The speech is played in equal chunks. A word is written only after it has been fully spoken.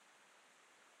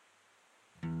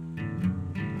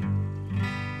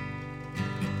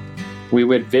We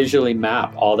would visually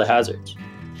map all the hazards,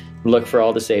 look for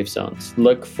all the safe zones,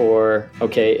 look for,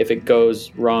 okay, if it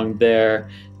goes wrong there,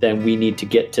 then we need to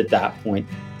get to that point.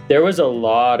 There was a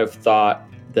lot of thought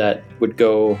that would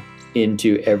go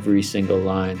into every single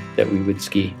line that we would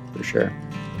ski, for sure.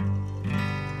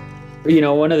 You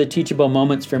know, one of the teachable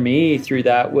moments for me through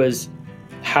that was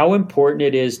how important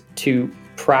it is to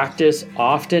practice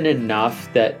often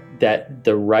enough that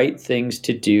the right things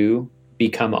to do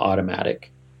become automatic.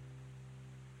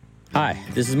 Hi,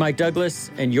 this is Mike Douglas,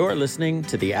 and you're listening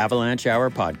to the Avalanche Hour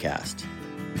podcast.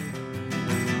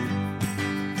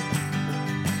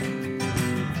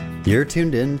 You're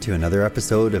tuned in to another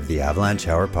episode of the Avalanche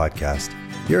Hour podcast,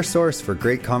 your source for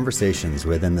great conversations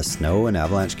within the snow and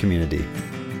avalanche community.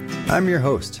 I'm your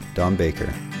host, Don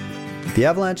Baker. The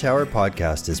Avalanche Hour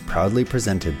podcast is proudly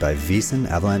presented by Vyssen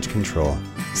Avalanche Control,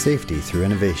 safety through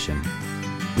innovation.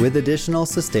 With additional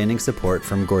sustaining support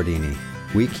from Gordini,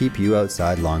 we keep you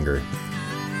outside longer.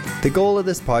 The goal of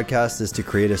this podcast is to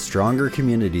create a stronger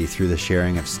community through the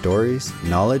sharing of stories,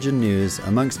 knowledge, and news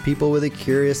amongst people with a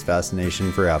curious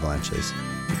fascination for avalanches.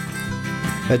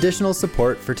 Additional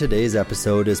support for today's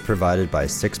episode is provided by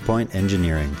 6 Point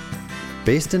Engineering.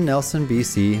 Based in Nelson,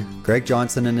 BC, Greg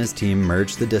Johnson and his team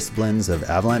merged the disciplines of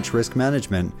avalanche risk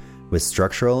management with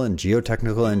structural and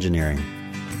geotechnical engineering.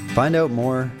 Find out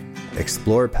more,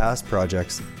 explore past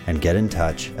projects, and get in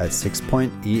touch at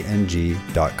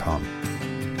 6pointeng.com.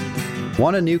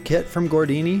 Want a new kit from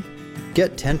Gordini?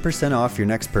 Get 10% off your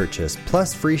next purchase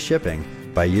plus free shipping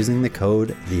by using the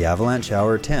code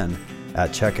TheAvalancheHour10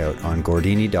 at checkout on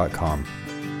Gordini.com.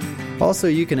 Also,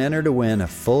 you can enter to win a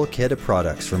full kit of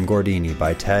products from Gordini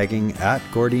by tagging at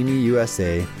Gordini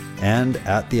USA and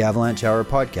at the Avalanche Hour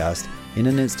podcast in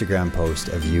an Instagram post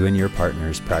of you and your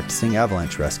partners practicing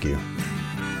avalanche rescue.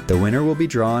 The winner will be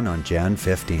drawn on Jan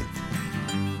 15th.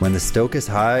 When the stoke is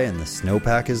high and the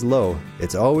snowpack is low,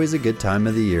 it's always a good time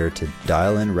of the year to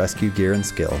dial in rescue gear and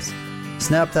skills.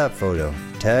 Snap that photo,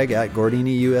 tag at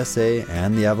Gordini USA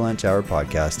and the Avalanche Hour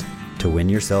podcast to win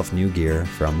yourself new gear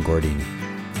from Gordini.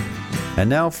 And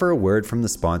now for a word from the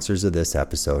sponsors of this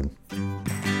episode.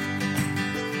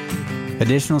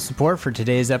 Additional support for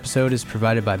today's episode is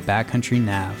provided by Backcountry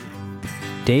Nav.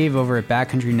 Dave over at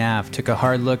Backcountry Nav took a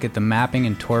hard look at the mapping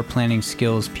and tour planning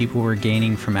skills people were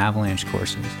gaining from avalanche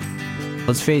courses.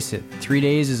 Let's face it, 3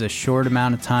 days is a short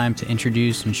amount of time to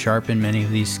introduce and sharpen many of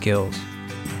these skills.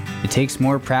 It takes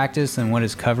more practice than what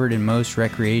is covered in most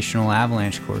recreational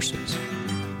avalanche courses.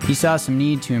 He saw some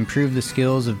need to improve the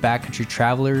skills of backcountry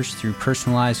travelers through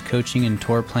personalized coaching and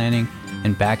tour planning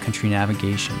and backcountry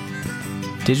navigation.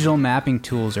 Digital mapping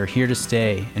tools are here to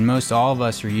stay, and most all of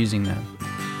us are using them.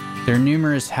 There are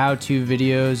numerous how-to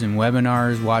videos and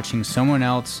webinars watching someone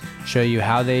else show you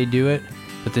how they do it,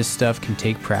 but this stuff can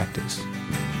take practice.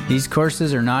 These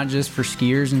courses are not just for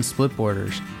skiers and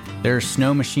splitboarders. There are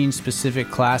snow machine-specific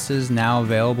classes now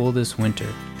available this winter.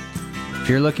 If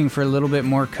you're looking for a little bit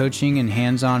more coaching and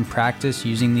hands-on practice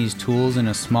using these tools in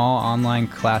a small online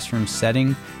classroom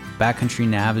setting, Backcountry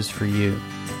Nav is for you.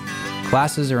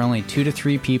 Classes are only 2 to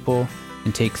 3 people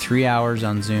and take 3 hours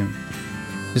on Zoom.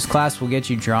 This class will get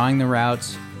you drawing the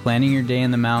routes, planning your day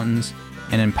in the mountains,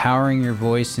 and empowering your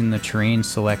voice in the terrain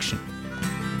selection.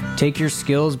 Take your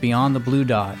skills beyond the blue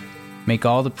dot, make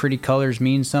all the pretty colors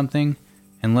mean something,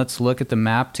 and let's look at the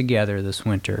map together this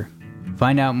winter.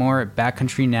 Find out more at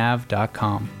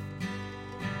backcountrynav.com.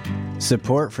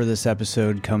 Support for this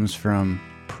episode comes from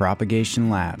Propagation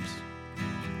Labs.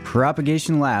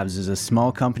 Propagation Labs is a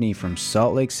small company from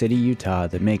Salt Lake City, Utah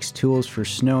that makes tools for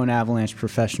snow and avalanche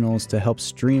professionals to help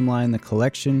streamline the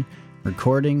collection,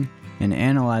 recording, and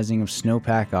analyzing of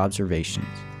snowpack observations.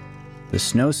 The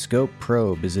SnowScope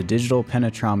Probe is a digital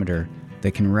penetrometer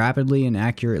that can rapidly and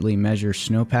accurately measure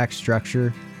snowpack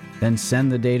structure, then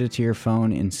send the data to your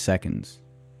phone in seconds.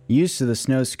 Use of the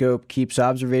SnowScope keeps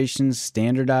observations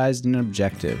standardized and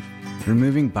objective,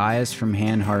 removing bias from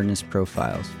hand hardness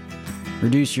profiles.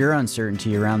 Reduce your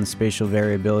uncertainty around the spatial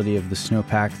variability of the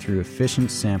snowpack through efficient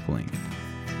sampling.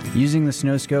 Using the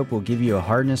SnowScope will give you a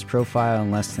hardness profile in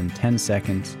less than 10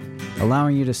 seconds,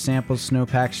 allowing you to sample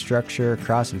snowpack structure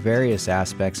across various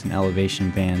aspects and elevation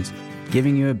bands,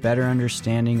 giving you a better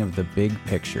understanding of the big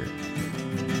picture.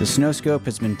 The SnowScope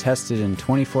has been tested in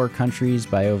 24 countries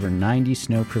by over 90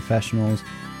 snow professionals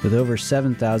with over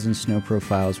 7,000 snow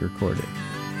profiles recorded.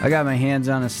 I got my hands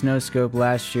on a SnowScope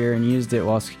last year and used it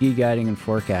while ski guiding and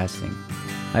forecasting.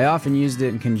 I often used it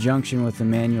in conjunction with the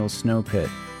manual snow pit.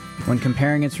 When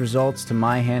comparing its results to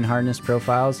my hand hardness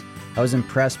profiles, I was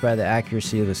impressed by the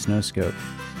accuracy of the SnowScope.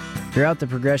 Throughout the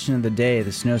progression of the day,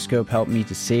 the SnowScope helped me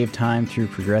to save time through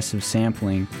progressive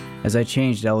sampling as I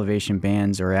changed elevation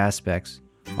bands or aspects,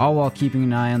 all while keeping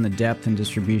an eye on the depth and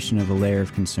distribution of a layer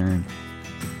of concern.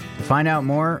 To find out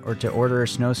more or to order a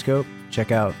SnowScope,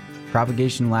 check out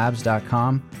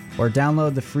propagationlabs.com or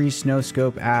download the free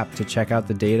SnowScope app to check out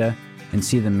the data and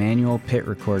see the manual pit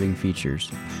recording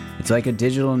features. It's like a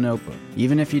digital notebook.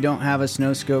 Even if you don't have a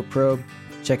SnowScope probe,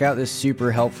 check out this super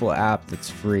helpful app that's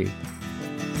free.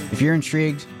 If you're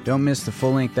intrigued, don't miss the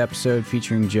full-length episode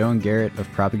featuring Joe and Garrett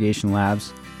of Propagation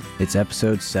Labs. It's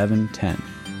episode 710.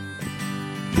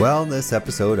 Well, this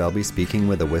episode I'll be speaking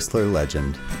with a Whistler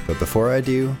legend, but before I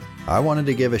do, I wanted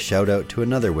to give a shout out to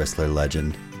another Whistler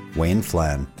legend, Wayne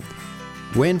Flann.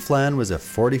 Wayne Flann was a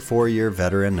 44-year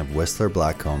veteran of Whistler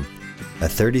Blackcomb, a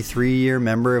 33-year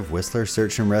member of Whistler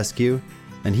Search and Rescue,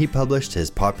 and he published his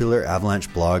popular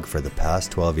Avalanche blog for the past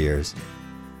 12 years.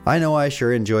 I know I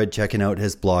sure enjoyed checking out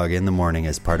his blog in the morning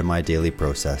as part of my daily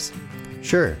process.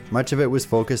 Sure, much of it was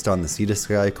focused on the Sea to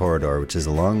Sky corridor, which is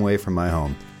a long way from my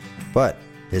home, but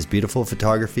his beautiful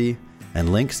photography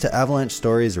and links to avalanche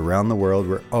stories around the world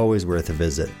were always worth a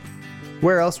visit.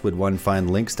 Where else would one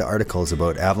find links to articles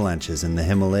about avalanches in the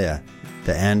Himalaya,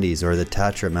 the Andes, or the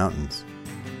Tatra Mountains?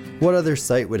 What other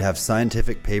site would have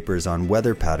scientific papers on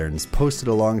weather patterns posted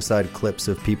alongside clips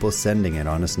of people sending it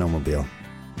on a snowmobile?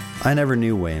 I never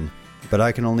knew Wayne, but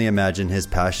I can only imagine his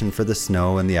passion for the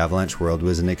snow and the avalanche world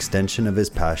was an extension of his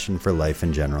passion for life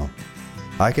in general.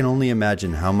 I can only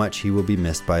imagine how much he will be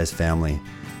missed by his family,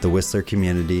 the Whistler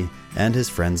community, and his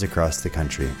friends across the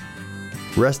country.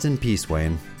 Rest in peace,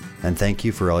 Wayne, and thank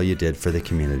you for all you did for the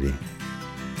community.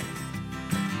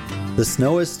 The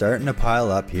snow is starting to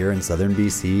pile up here in southern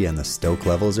BC and the stoke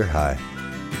levels are high.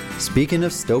 Speaking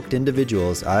of stoked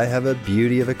individuals, I have a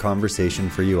beauty of a conversation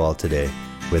for you all today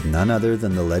with none other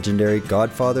than the legendary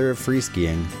godfather of free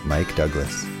skiing, Mike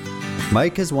Douglas.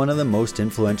 Mike is one of the most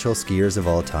influential skiers of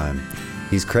all time.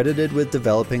 He's credited with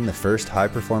developing the first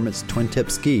high-performance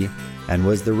twin-tip ski and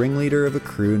was the ringleader of a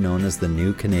crew known as the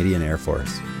New Canadian Air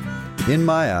Force. In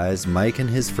my eyes, Mike and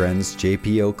his friends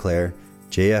J.P. Auclair,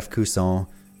 J.F. Cousson,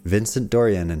 Vincent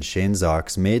Dorian, and Shane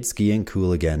Zox made skiing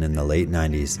cool again in the late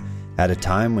 90s, at a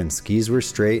time when skis were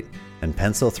straight and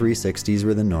pencil 360s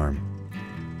were the norm.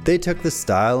 They took the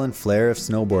style and flair of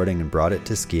snowboarding and brought it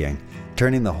to skiing,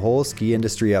 turning the whole ski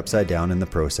industry upside down in the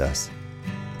process.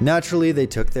 Naturally, they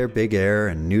took their big air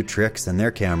and new tricks and their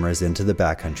cameras into the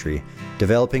backcountry,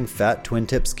 developing fat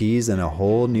twin-tip skis and a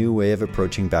whole new way of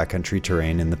approaching backcountry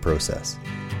terrain in the process.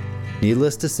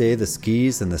 Needless to say, the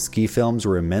skis and the ski films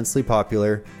were immensely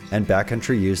popular, and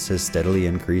backcountry use has steadily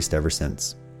increased ever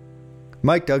since.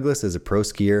 Mike Douglas is a pro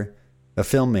skier, a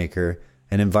filmmaker,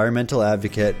 an environmental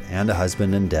advocate, and a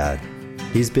husband and dad.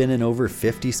 He's been in over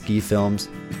 50 ski films,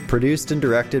 produced and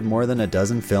directed more than a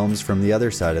dozen films from the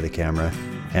other side of the camera,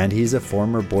 and he's a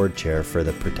former board chair for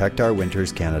the Protect Our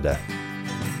Winters Canada.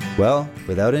 Well,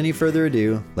 without any further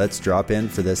ado, let's drop in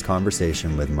for this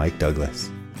conversation with Mike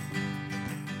Douglas.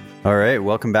 All right,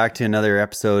 welcome back to another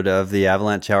episode of the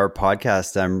Avalanche Hour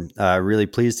podcast. I'm really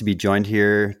pleased to be joined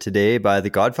here today by the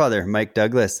godfather, Mike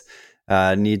Douglas.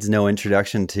 Needs no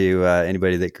introduction to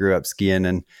anybody that grew up skiing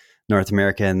in North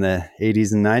America in the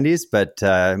 80s and 90s.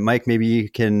 But Mike, maybe you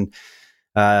can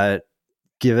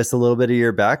give us a little bit of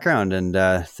your background, and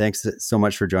thanks so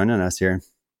much for joining us here.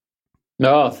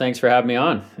 No, thanks for having me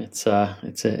on. It's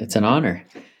an honor.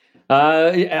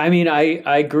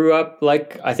 I grew up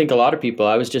like I think a lot of people.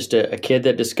 I was just a kid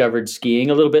that discovered skiing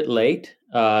a little bit late,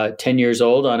 10 years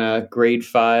old on a grade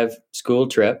 5 school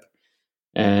trip.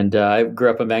 And I grew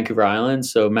up on Vancouver Island,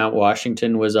 so Mount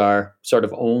Washington was our sort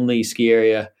of only ski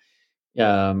area.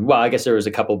 Well, I guess there was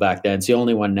a couple back then. It's the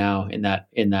only one now in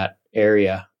that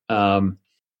area.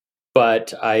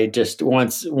 But I just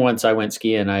once I went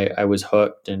skiing, I was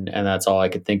hooked, and that's all I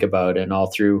could think about. And all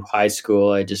through high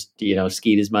school, I just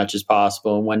skied as much as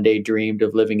possible. And one day dreamed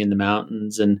of living in the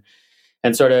mountains, and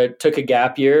sort of took a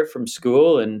gap year from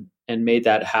school and made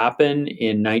that happen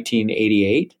in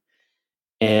 1988.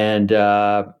 And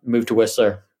moved to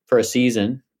Whistler for a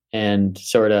season, and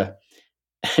sort of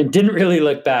didn't really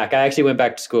look back. I actually went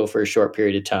back to school for a short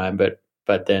period of time,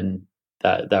 but then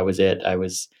that was it. I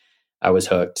was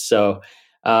hooked. So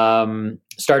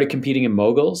started competing in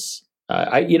moguls.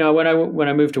 When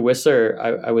I moved to Whistler,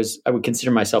 I would consider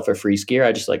myself a free skier.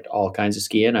 I just liked all kinds of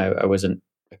skiing. I wasn't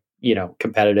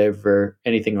competitive or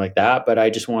anything like that, but I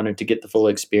just wanted to get the full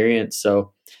experience.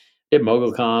 So did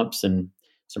mogul comps and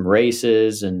some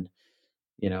races, and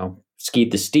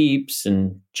skied the steeps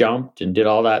and jumped and did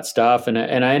all that stuff, and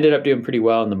I ended up doing pretty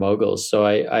well in the moguls. So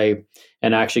I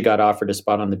actually got offered a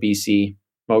spot on the BC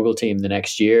mogul team the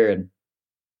next year. And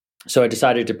so I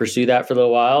decided to pursue that for a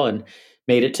little while and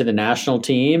made it to the national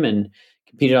team and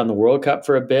competed on the World Cup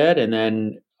for a bit, and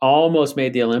then almost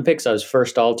made the Olympics. I was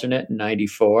first alternate in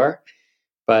 94,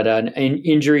 but an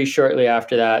injury shortly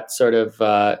after that sort of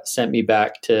sent me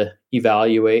back to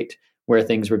evaluate where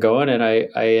things were going. And I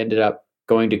ended up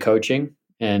going to coaching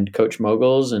and coach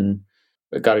moguls, and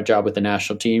got a job with the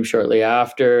national team shortly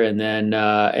after. And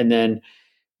then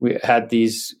we had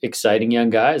these exciting young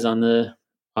guys on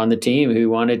the team who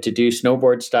wanted to do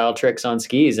snowboard style tricks on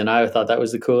skis. And I thought that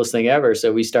was the coolest thing ever.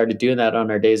 So we started doing that on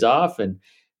our days off. And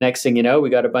next thing you know, we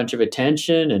got a bunch of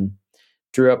attention and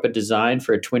drew up a design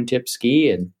for a twin tip ski.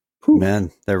 And whew,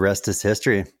 man, the rest is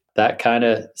history. That kind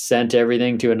of sent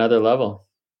everything to another level.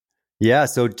 Yeah.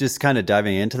 So just kind of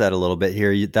diving into that a little bit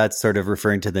here, that's sort of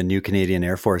referring to the new Canadian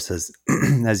Air Force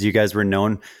as you guys were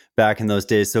known back in those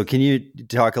days. So can you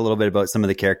talk a little bit about some of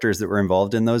the characters that were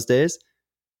involved in those days?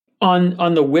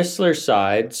 On the Whistler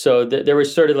side, so there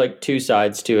was sort of like two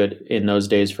sides to it in those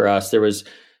days for us. There was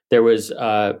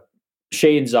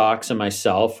Shane Zox and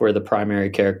myself were the primary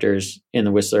characters in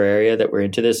the Whistler area that were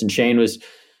into this, and Shane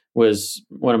was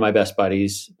one of my best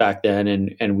buddies back then,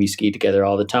 and we skied together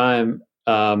all the time.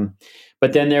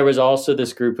 But then there was also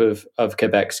this group of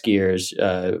Quebec skiers,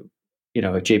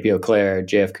 JP Auclair,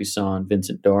 JF Cousson,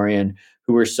 Vincent Dorian,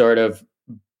 who were sort of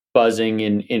buzzing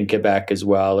in Quebec as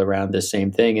well around the same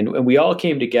thing. And we all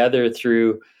came together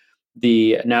through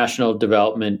the National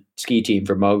Development Ski Team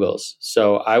for Moguls.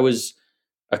 So I was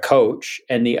a coach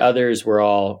and the others were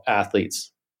all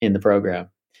athletes in the program.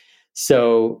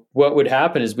 So what would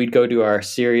happen is we'd go do our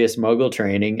serious mogul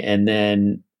training, and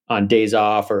then on days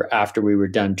off or after we were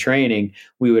done training,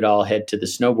 we would all head to the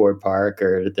snowboard park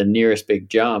or the nearest big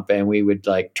jump, and we would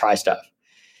like try stuff.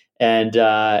 And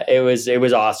it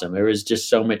was awesome. There was just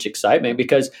so much excitement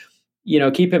because,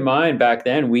 keep in mind back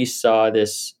then we saw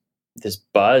this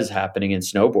buzz happening in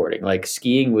snowboarding. Like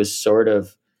skiing was sort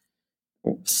of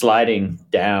sliding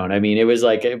down. I mean, it was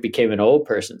like it became an old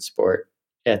person sport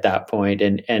at that point,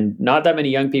 and not that many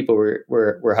young people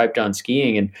were hyped on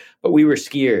skiing. But we were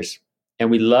skiers,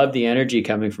 and we loved the energy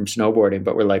coming from snowboarding.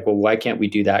 But we're like, well, why can't we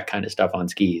do that kind of stuff on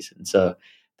skis? And so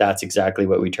that's exactly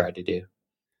what we tried to do.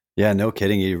 Yeah, no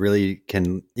kidding. You really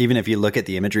can, even if you look at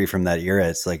the imagery from that era,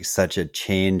 it's like such a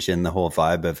change in the whole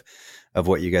vibe of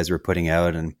what you guys were putting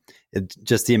out, and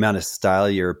just the amount of style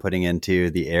you were putting into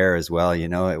the air as well.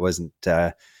 It wasn't,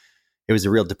 it was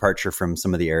a real departure from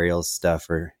some of the aerial stuff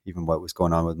or even what was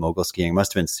going on with mogul skiing. It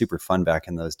must have been super fun back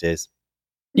in those days.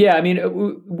 Yeah, I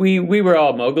mean, we were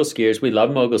all mogul skiers. We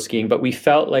loved mogul skiing, but we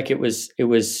felt like it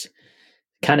was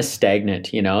kind of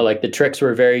stagnant, like the tricks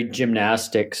were very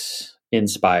gymnastics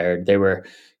inspired. They were,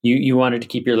 you wanted to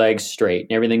keep your legs straight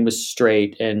and everything was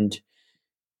straight, and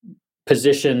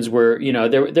positions were,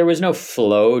 there was no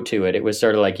flow to it. It was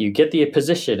sort of like you get the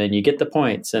position and you get the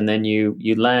points, and then you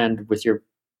land with your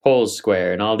poles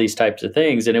square and all these types of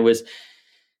things. And it was,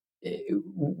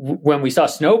 when we saw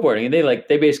snowboarding,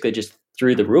 they basically just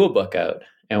threw the rule book out,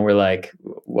 and we're like,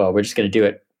 well, we're just going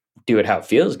to do it how it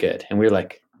feels good. And we're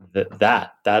like,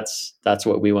 that's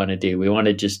what we want to do. We want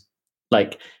to just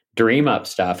like dream up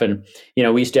stuff. And, we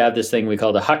used to have this thing we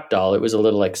called a Huck doll. It was a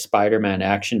little like Spider-Man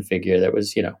action figure that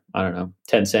was,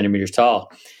 10 centimeters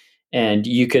tall. And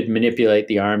you could manipulate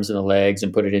the arms and the legs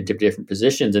and put it into different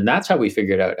positions. And that's how we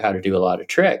figured out how to do a lot of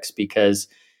tricks, because,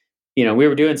 we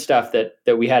were doing stuff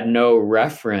that we had no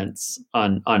reference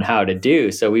on how to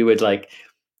do. So we would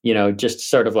just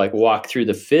sort of like walk through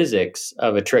the physics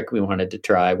of a trick we wanted to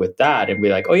try with that. And be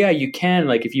like, oh yeah, you can,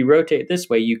 like, if you rotate this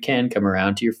way, you can come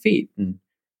around to your feet. And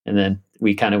then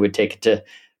we kind of would take it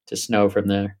to snow from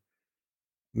there.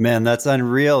 Man, that's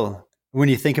unreal. When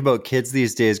you think about kids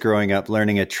these days growing up,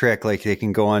 learning a trick, like they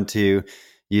can go onto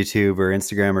YouTube or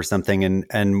Instagram or something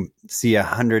and see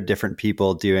 100 different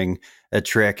people doing a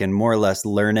trick and more or less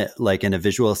learn it like in a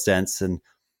visual sense. And,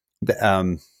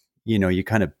 you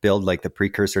kind of build like the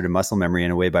precursor to muscle memory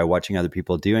in a way by watching other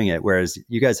people doing it. Whereas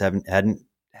you guys hadn't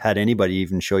had anybody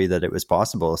even show you that it was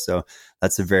possible. So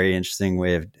that's a very interesting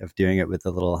way of doing it with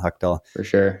the little Huck doll. For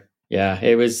sure. Yeah,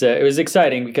 it was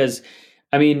exciting because,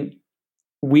 I mean,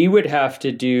 we would have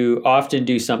to often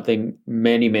do something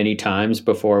many, many times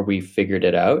before we figured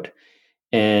it out.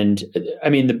 And I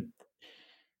mean,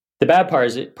 the bad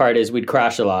part is we'd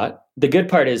crash a lot. The good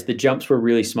part is the jumps were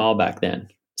really small back then.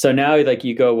 So now, like,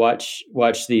 you go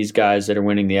watch these guys that are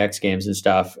winning the X Games and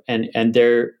stuff, and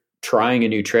they're trying a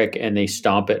new trick and they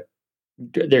stomp it.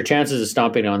 Their chances of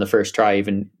stomping it on the first try,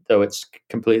 even though it's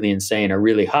completely insane, are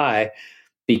really high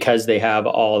because they have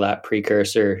all that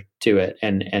precursor to it,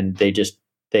 and they just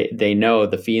they know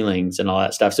the feelings and all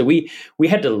that stuff. So we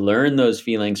had to learn those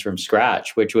feelings from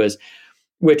scratch, which was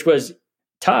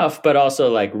tough, but also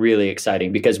like really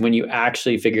exciting, because when you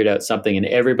actually figured out something and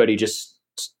everybody just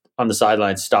on the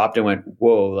sidelines stopped and went,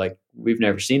 whoa, like we've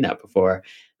never seen that before.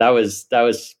 That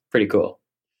was pretty cool.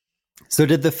 So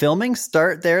did the filming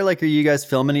start there? Like, are you guys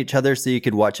filming each other so you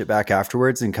could watch it back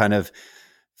afterwards and kind of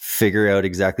figure out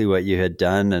exactly what you had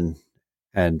done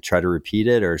and try to repeat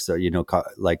it, or so,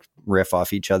 like riff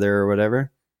off each other or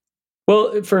whatever?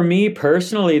 Well, for me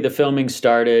personally, the filming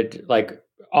started like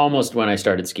almost when I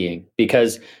started skiing,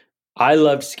 because I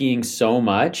loved skiing so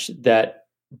much that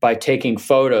by taking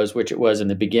photos, which it was in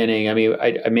the beginning, I mean,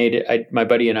 I made it, my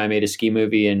buddy and I made a ski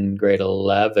movie in grade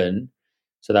 11.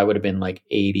 So that would have been like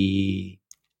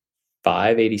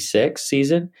 85, 86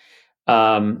 season.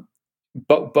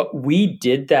 But we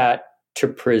did that to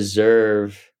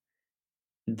preserve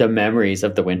the memories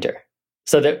of the winter,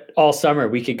 so that all summer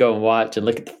we could go and watch and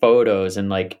look at the photos and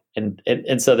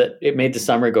so that it made the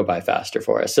summer go by faster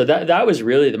for us. So that was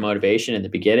really the motivation in the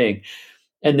beginning.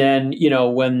 And then,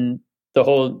 when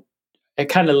I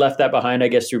kind of left that behind, I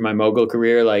guess, through my mogul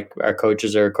career. Like, our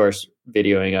coaches are of course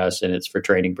videoing us and it's for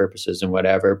training purposes and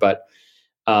whatever. But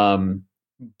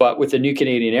with the new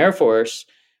Canadian Air Force,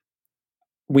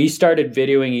 we started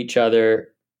videoing each other,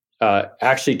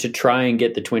 actually to try and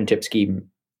get the twin tip ski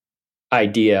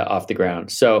idea off the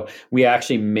ground. So we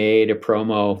actually made a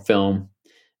promo film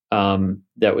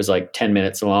that was like 10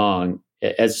 minutes long,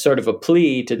 as sort of a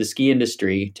plea to the ski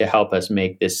industry to help us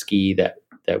make this ski that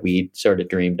we sort of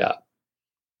dreamed up.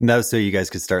 And that was so you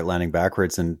guys could start landing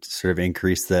backwards and sort of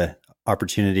increase the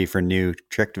opportunity for new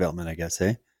trick development, I guess,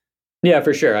 eh? Yeah,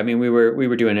 for sure. I mean, we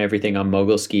were doing everything on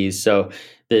mogul skis. So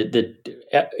the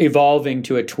evolving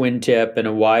to a twin tip and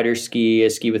a wider ski, a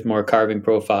ski with more carving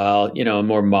profile, a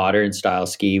more modern style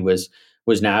ski was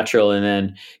natural. And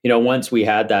then, once we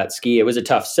had that ski, it was a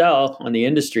tough sell on the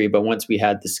industry, but once we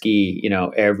had the ski,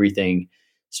 everything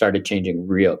started changing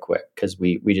real quick, because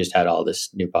we just had all this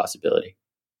new possibility.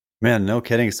 Man, no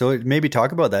kidding. So maybe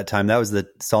talk about that time. That was the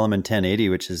Salomon 1080,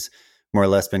 which has more or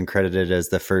less been credited as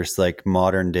the first like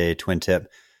modern day twin tip.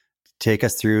 Take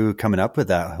us through coming up with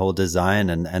that whole design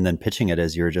and then pitching it,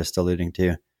 as you were just alluding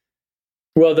to.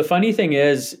 Well, the funny thing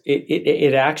is,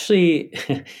 it actually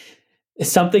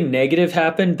something negative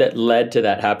happened that led to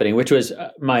that happening, which was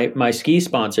my ski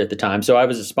sponsor at the time. So I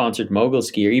was a sponsored mogul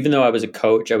skier. Even though I was a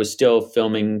coach, I was still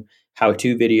filming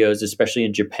how-to videos, especially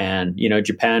in Japan.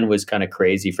 Japan was kind of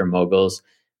crazy for moguls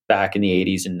back in the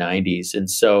 80s and 90s. And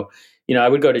so, I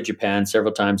would go to Japan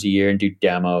several times a year and do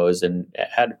demos, and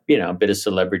had, a bit of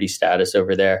celebrity status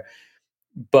over there.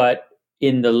 But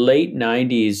in the late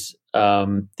 90s,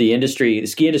 the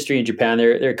ski industry in Japan,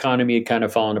 their economy had kind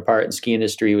of fallen apart, and ski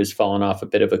industry was falling off a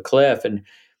bit of a cliff. And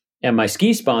my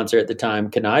ski sponsor at the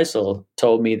time, Kneisel,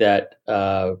 told me that,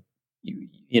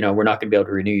 we're not going to be able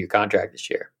to renew your contract this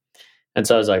year. And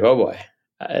so I was like, oh boy,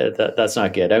 that's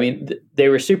not good. I mean, they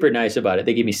were super nice about it.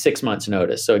 They gave me 6 months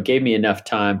notice. So it gave me enough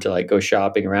time to like go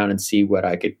shopping around and see what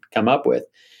I could come up with.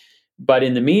 But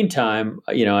in the meantime,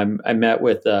 I met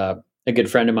with a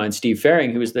good friend of mine, Steve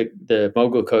Faring, who was the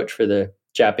mogul coach for the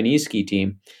Japanese ski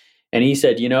team. And he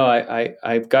said,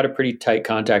 I've got a pretty tight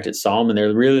contact at Salomon.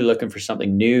 They're really looking for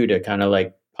something new to kind of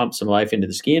like pump some life into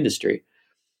the ski industry.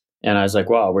 And I was like,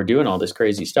 wow, we're doing all this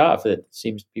crazy stuff that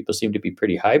people seem to be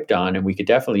pretty hyped on, and we could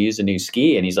definitely use a new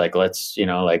ski. And he's like, let's,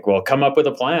 come up with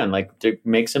a plan, like to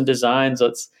make some designs.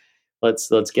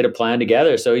 Let's get a plan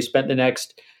together. So he spent the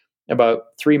next about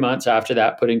 3 months after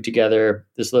that putting together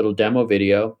this little demo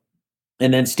video.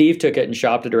 And then Steve took it and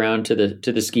shopped it around to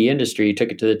the ski industry. He took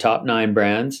it to the top 9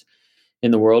 brands in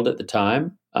the world at the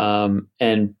time.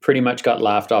 And pretty much got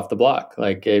laughed off the block.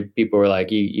 Like, people were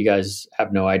like, you guys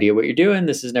have no idea what you're doing.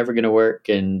 This is never going to work.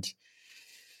 And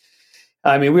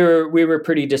I mean, we were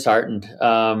pretty disheartened.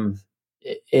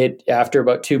 After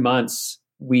about 2 months,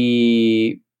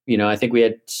 I think we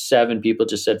had 7 people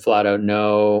just said flat out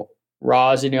no.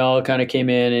 Rossignol kind of came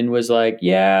in and was like,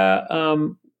 yeah,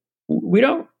 we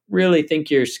don't really think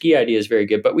your ski idea is very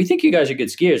good, but we think you guys are good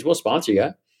skiers. We'll sponsor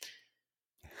you.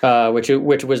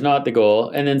 Which was not the goal.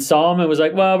 And then Salomon was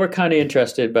like, well, we're kind of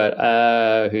interested, but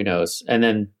who knows? And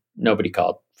then nobody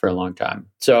called for a long time.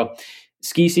 So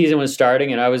ski season was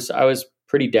starting, and I was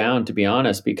pretty down, to be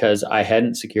honest, because I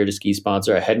hadn't secured a ski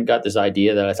sponsor. I hadn't got this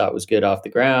idea that I thought was good off the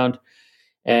ground,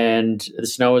 and the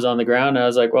snow was on the ground. And I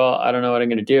was like, well, I don't know what I'm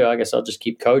going to do. I guess I'll just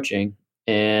keep coaching.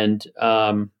 And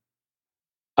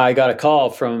I got a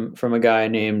call from a guy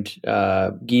named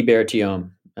Guy Berthiaume,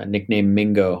 nicknamed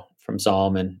Mingo, from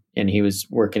Salomon, and he was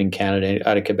working in Canada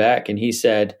out of Quebec. And he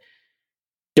said,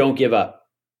 don't give up.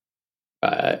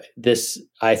 I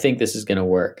think this is going to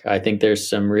work. I think there's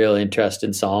some real interest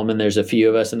in Salomon. There's a few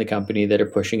of us in the company that are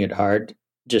pushing it hard.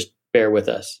 Just bear with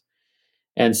us.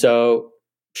 And so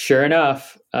sure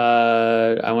enough,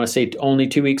 I want to say only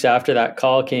 2 weeks after that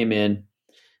call came in,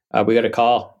 we got a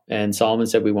call and Salomon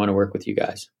said, we want to work with you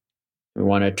guys. We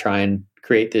want to try and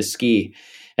create this ski.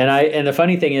 And the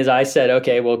funny thing is I said,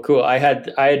 okay, well, cool. I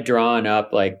had drawn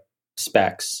up like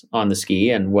specs on the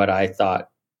ski and what I thought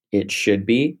it should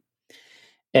be.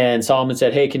 And Salomon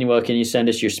said, hey, can you send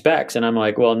us your specs? And I'm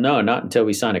like, well, no, not until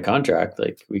we sign a contract.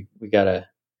 Like we gotta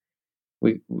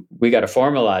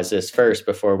formalize this first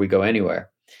before we go anywhere.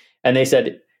 And they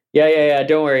said, yeah,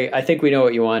 don't worry. I think we know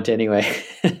what you want anyway.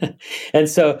 And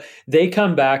so they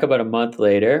come back about a month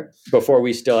later before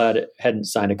we still hadn't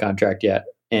signed a contract yet.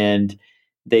 And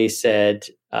they said,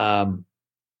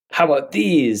 how about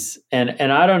these? And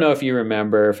I don't know if you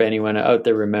remember, if anyone out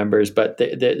there remembers, but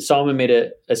Salomon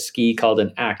made a ski called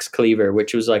an axe cleaver,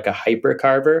 which was like a hyper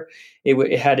carver.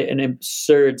 It had an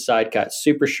absurd side cut,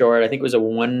 super short. I think it was a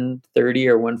 130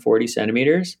 or 140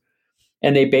 centimeters.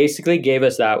 And they basically gave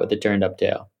us that with the turned up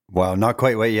tail. Wow, not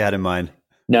quite what you had in mind.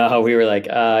 No, we were like,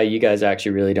 you guys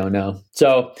actually really don't know.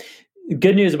 So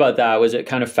good news about that was it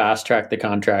kind of fast tracked the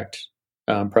contract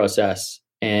process.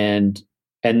 And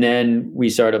then we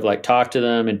sort of like talked to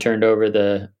them and turned over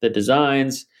the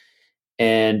designs,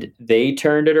 and they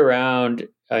turned it around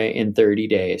in 30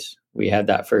 days. We had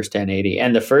that first 1080,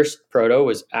 and the first proto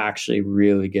was actually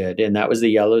really good. And that was the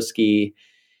yellow ski.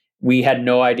 We had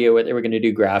no idea what they were going to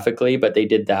do graphically, but they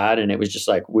did that. And it was just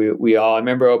like, we all, I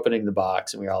remember opening the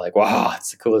box and we were all like, wow, it's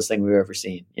the coolest thing we've ever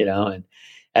seen, you know?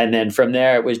 And then from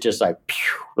there, it was just like,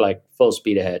 pew, like full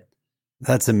speed ahead.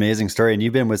 That's an amazing story. And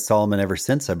you've been with Salomon ever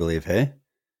since, I believe, hey?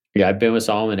 Yeah, I've been with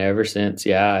Salomon ever since.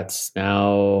 Yeah, it's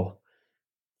now,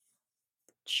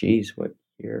 geez, what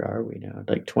year are we now?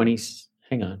 Like 20,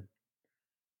 hang on.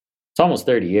 It's almost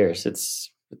 30 years. It's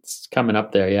coming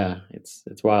up there. Yeah, it's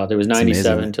wild. It was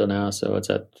 97 till now, so it's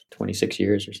at 26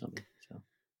 years or something.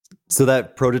 So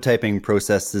that prototyping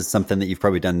process is something that you've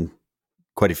probably done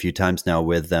quite a few times now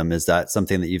with them. Is that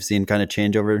something that you've seen kind of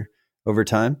change over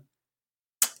time?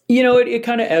 You know, it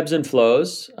kind of ebbs and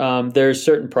flows. There's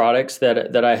certain products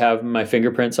that I have my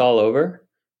fingerprints all over.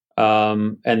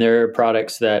 And there are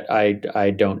products that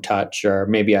I don't touch, or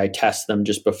maybe I test them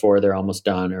just before they're almost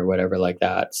done or whatever like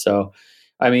that. So,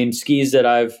 I mean, skis that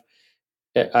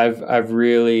I've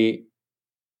really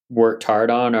worked hard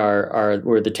on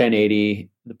were the 1080,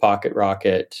 the Pocket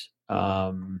Rocket,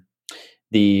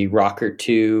 the Rocker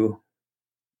 2,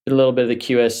 a little bit of the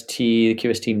QST. The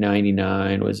QST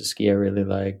 99 was a ski I really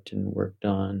liked and worked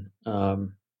on.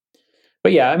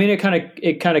 But yeah, I mean, it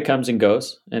kind of comes and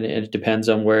goes, and it depends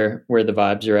on where the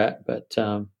vibes are at.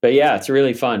 But yeah, it's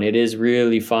really fun. It is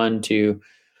really fun to,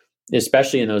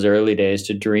 especially in those early days,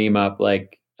 to dream up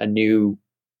like a new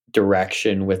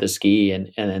direction with a ski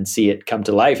and then see it come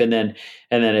to life. And then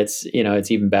it's, you know, it's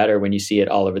even better when you see it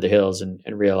all over the hills and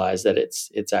realize that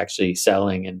it's actually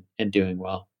selling and doing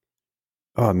well.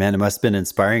 Oh man, it must have been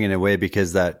inspiring in a way,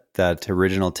 because that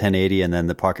original 1080 and then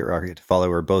the Pocket Rocket to follow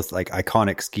were both like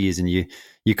iconic skis, and you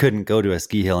couldn't go to a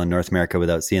ski hill in North America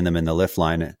without seeing them in the lift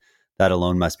line. That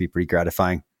alone must be pretty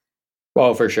gratifying.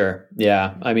 Oh, for sure.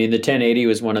 Yeah. I mean, the 1080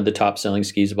 was one of the top selling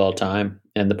skis of all time,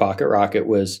 and the Pocket Rocket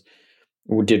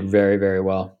did very, very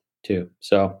well too.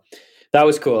 So that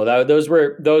was cool. Those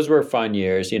were fun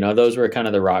years. You know, those were kind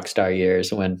of the rock star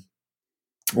years when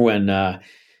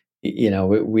you know,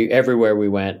 we everywhere we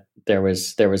went, there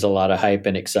was a lot of hype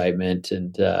and excitement,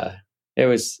 and it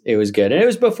was good. And it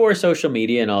was before social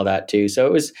media and all that too. So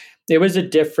it was a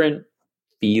different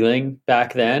feeling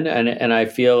back then. And I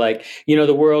feel like, you know,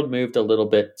 the world moved a little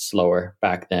bit slower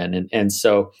back then. And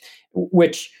so,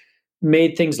 which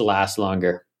made things last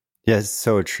longer. Yes,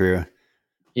 so true.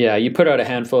 Yeah. You put out a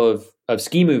handful of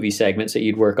ski movie segments that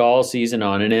you'd work all season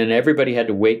on, and then everybody had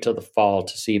to wait till the fall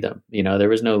to see them. You know, there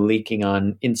was no leaking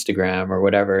on Instagram or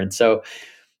whatever. And so,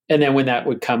 and then when that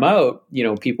would come out, you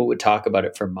know, people would talk about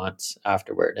it for months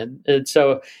afterward. And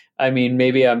so, I mean,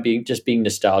 maybe I'm being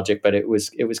nostalgic, but it was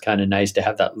kind of nice to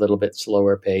have that little bit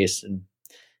slower pace and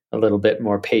a little bit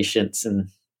more patience in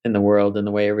the world and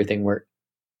the way everything worked.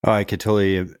 Oh, I could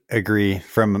totally agree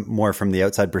from the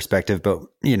outside perspective, but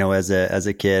you know, as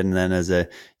a kid and then as a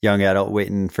young adult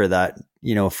waiting for that,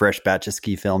 you know, fresh batch of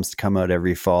ski films to come out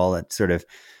every fall, it sort of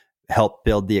helped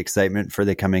build the excitement for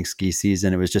the coming ski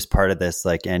season. It was just part of this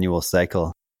like annual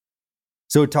cycle.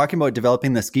 So talking about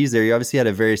developing the skis there, you obviously had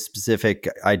a very specific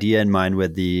idea in mind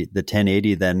with the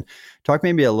 1080. Then talk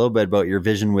maybe a little bit about your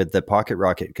vision with the Pocket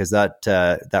Rocket, because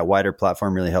that wider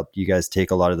platform really helped you guys take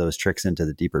a lot of those tricks into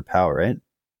the deeper power, right?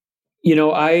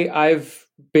 I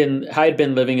had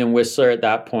been living in Whistler at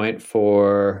that point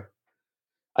for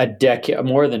a decade,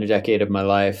 more than a decade of my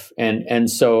life. And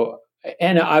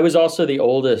I was also the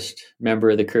oldest member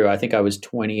of the crew. I think I was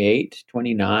 28,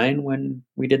 29 when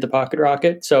we did the Pocket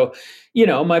Rocket. So,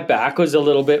 my back was a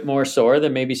little bit more sore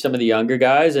than maybe some of the younger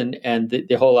guys. And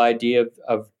the whole idea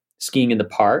of skiing in the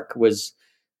park was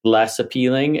less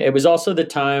appealing. It was also the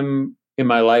time in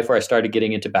my life where I started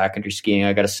getting into backcountry skiing.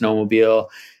 I got a snowmobile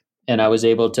and I was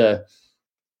able to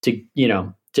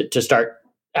start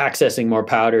accessing more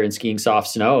powder and skiing soft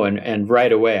snow. And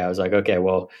right away I was like, okay,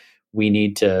 well,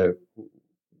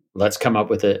 let's come up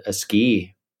with a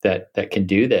ski that can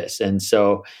do this. And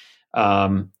so,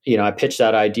 I pitched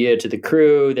that idea to the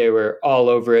crew. They were all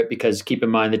over it because keep in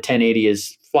mind the 1080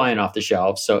 is flying off the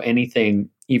shelves. So anything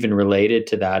even related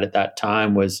to that at that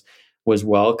time was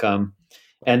welcome.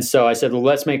 And so I said, well,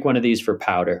 let's make one of these for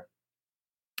powder.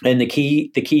 And the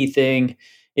key thing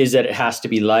is that it has to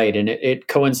be light. And it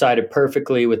coincided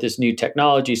perfectly with this new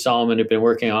technology Salomon had been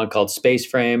working on called Space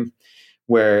Frame,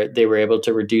 where they were able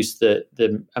to reduce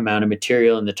the amount of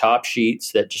material in the top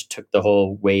sheets that just took the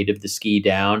whole weight of the ski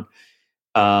down.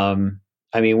 One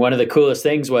of the coolest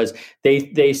things was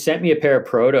they sent me a pair of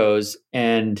Protos,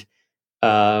 and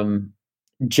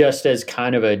just as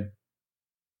kind of a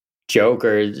joke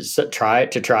or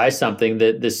try something,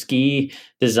 the ski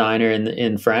designer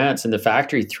in France in the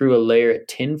factory threw a layer of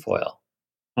tinfoil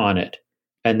on it.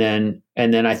 And then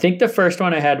I think the first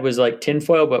one I had was like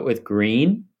tinfoil, but with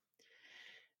green.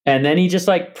 And then he just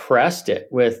like pressed it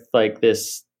with like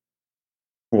this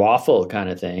waffle kind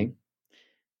of thing.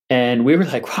 And we were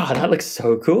like, wow, that looks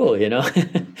so cool,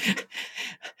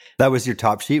 That was your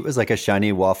top sheet, was like a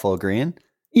shiny waffle green?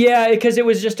 Yeah, because it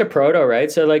was just a proto, right?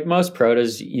 So like most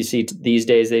protos you see these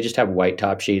days, they just have white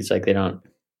top sheets. Like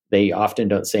they often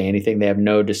don't say anything. They have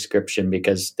no description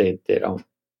because they don't,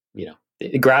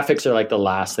 the graphics are like the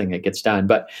last thing that gets done.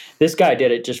 But this guy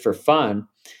did it just for fun.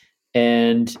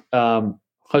 And I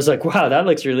was like, wow, that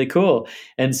looks really cool.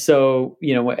 And so,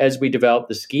 as we developed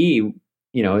the ski,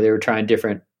 they were trying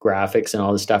different graphics and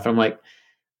all this stuff. And I'm like,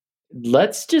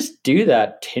 let's just do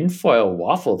that tinfoil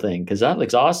waffle thing because that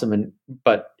looks awesome. And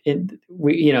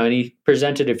he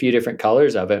presented a few different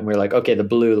colors of it, and we we're like, okay, the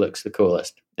blue looks the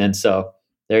coolest. And so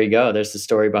there you go. There's the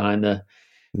story behind the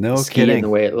ski and the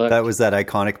way it looked. That was that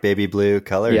iconic baby blue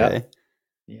color. Yeah, eh?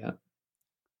 Yeah.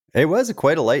 It was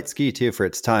quite a light ski too for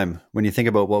its time. When you think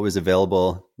about what was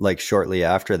available, like shortly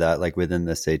after that, like within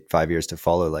the say 5 years to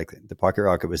follow, like the Pocket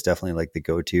Rocket was definitely like the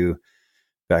go-to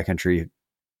backcountry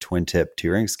twin tip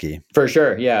touring ski. For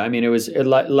sure. Yeah. It was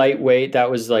lightweight. That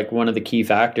was like one of the key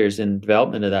factors in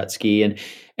development of that ski.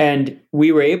 And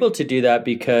we were able to do that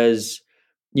because,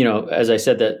 as I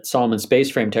said, that Salomon Space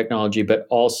Frame technology, but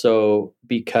also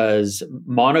because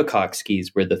monocoque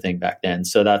skis were the thing back then.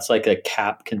 So that's like a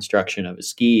cap construction of a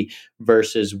ski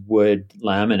versus wood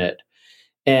laminate.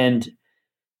 And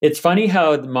it's funny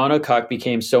how the monocoque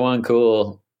became so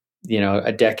uncool,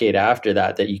 a decade after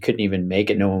that you couldn't even make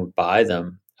it. No one would buy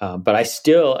them. But I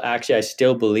still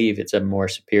believe it's a more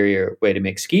superior way to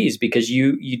make skis because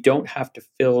you don't have to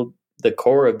fill the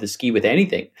core of the ski with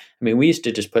anything. We used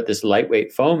to just put this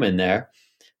lightweight foam in there,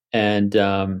 and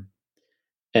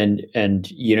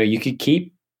you could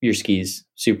keep your skis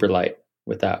super light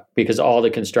with that because all the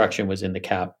construction was in the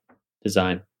cap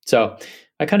design. So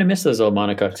I kind of miss those old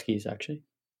monocoque skis actually.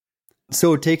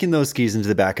 So taking those skis into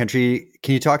the backcountry,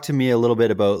 can you talk to me a little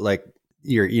bit about like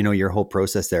your whole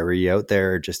process there? Were you out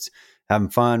there just having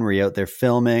fun? Were you out there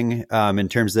filming? In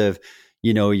terms of,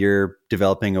 you're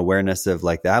developing awareness of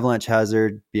like the avalanche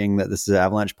hazard, being that this is an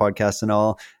avalanche podcast and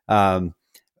all.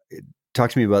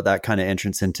 Talk to me about that kind of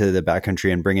entrance into the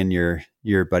backcountry and bringing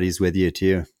your buddies with you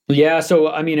too. Yeah. So,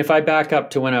 if I back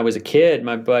up to when I was a kid,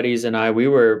 my buddies and we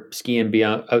were skiing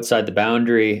outside the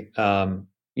boundary,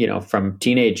 from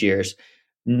teenage years,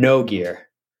 no gear.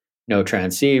 No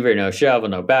transceiver, no shovel,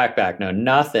 no backpack, no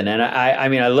nothing. And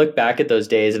I look back at those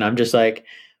days and I'm just like,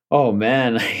 oh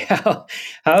man,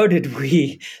 how did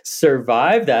we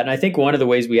survive that? And I think one of the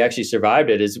ways we actually survived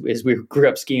it is we grew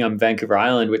up skiing on Vancouver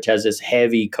Island, which has this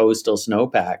heavy coastal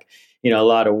snowpack, a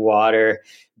lot of water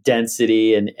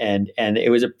density and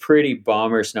it was a pretty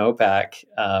bomber snowpack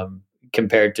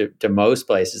compared to most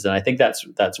places. And I think that's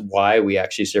why we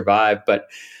actually survived. But,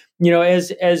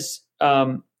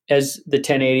 as the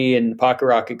 1080 and Pocket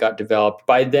Rocket got developed,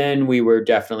 by then we were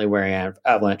definitely wearing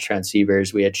avalanche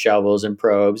transceivers. We had shovels and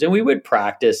probes, and we would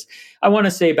practice. I want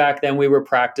to say back then we were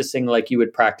practicing like you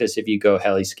would practice if you go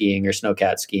heli skiing or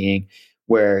snowcat skiing,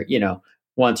 where,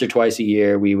 once or twice a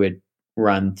year we would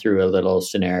run through a little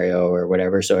scenario or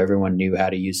whatever, so everyone knew how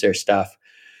to use their stuff.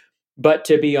 But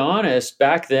to be honest,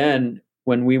 back then,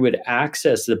 when we would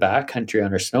access the backcountry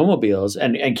on our snowmobiles,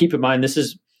 and keep in mind, this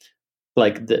is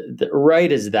like the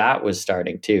right as that was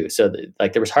starting too. So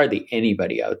like there was hardly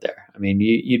anybody out there. I mean,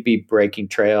 you'd be breaking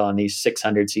trail on these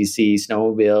 600cc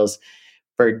snowmobiles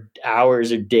for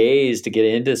hours or days to get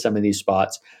into some of these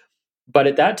spots. But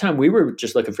at that time, we were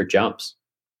just looking for jumps.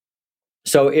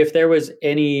 So if there was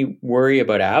any worry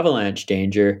about avalanche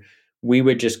danger, we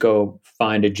would just go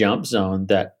find a jump zone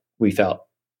that we felt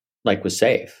like was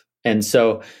safe. And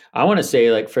so I want to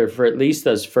say, like, for at least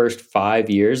those first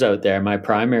 5 years out there, my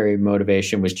primary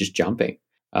motivation was just jumping.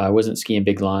 I wasn't skiing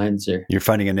big lines. Or you're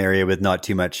finding an area with not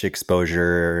too much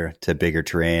exposure to bigger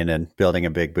terrain and building a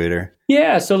big booter.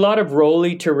 Yeah, so a lot of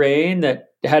rolly terrain that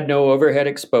had no overhead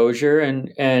exposure,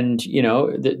 and you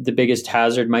know, the biggest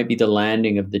hazard might be the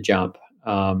landing of the jump.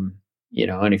 You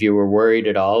know, and if you were worried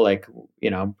at all, like, you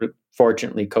know,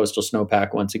 fortunately coastal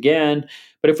snowpack once again,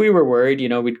 but if we were worried, you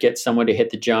know, we'd get someone to hit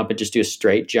the jump and just do a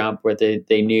straight jump where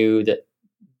they knew that,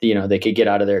 you know, they could get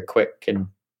out of there quick and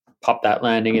pop that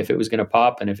landing if it was going to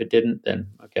pop, and if it didn't, then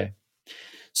okay.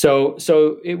 So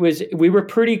we were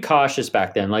pretty cautious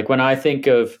back then. Like when I think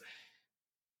of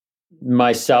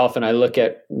myself and I look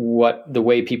at what the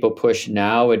way people push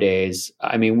nowadays,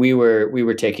 I mean, we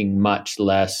were taking much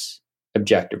less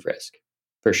objective risk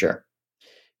for sure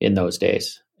in those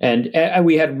days. And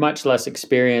we had much less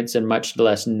experience and much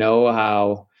less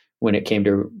know-how when it came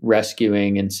to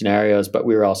rescuing in scenarios, but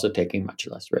we were also taking much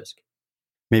less risk.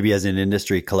 Maybe as an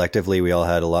industry collectively, we all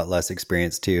had a lot less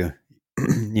experience too.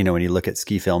 You know, when you look at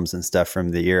ski films and stuff from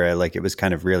the era, like it was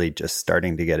kind of really just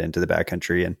starting to get into the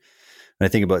backcountry. And when I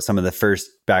think about some of the first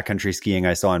backcountry skiing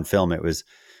I saw on film, it was,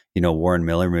 you know, Warren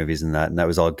Miller movies and that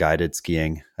was all guided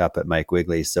skiing up at Mike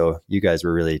Wiggly. So you guys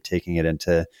were really taking it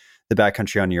into the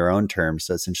backcountry on your own terms.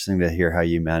 So it's interesting to hear how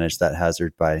you manage that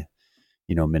hazard by,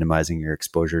 you know, minimizing your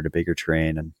exposure to bigger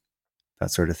terrain and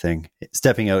that sort of thing,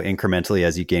 stepping out incrementally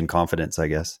as you gain confidence, I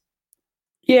guess.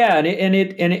 Yeah, and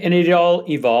it all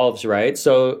evolves, right?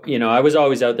 So, you know, I was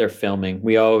always out there filming.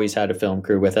 We always had a film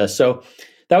crew with us. So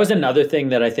that was another thing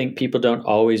that I think people don't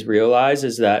always realize,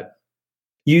 is that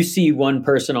you see one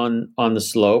person on the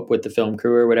slope with the film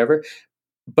crew or whatever,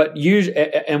 but usually,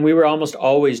 and we were almost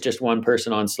always just one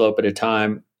person on slope at a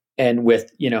time, and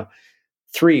with, you know,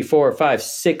 3, 4, 5,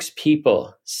 6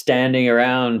 people standing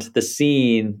around the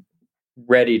scene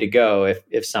ready to go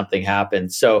if something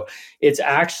happens. So it's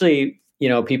actually, you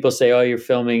know, people say, oh, you're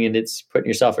filming and it's putting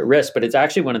yourself at risk, but it's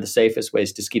actually one of the safest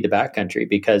ways to ski the backcountry,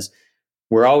 because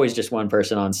we're always just one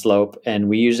person on slope, and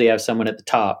we usually have someone at the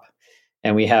top,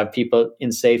 and we have people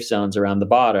in safe zones around the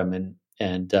bottom.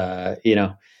 And you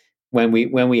know, when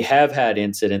we have had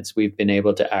incidents, we've been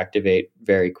able to activate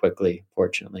very quickly,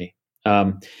 fortunately.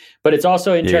 But it's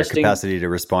also interesting. Your capacity to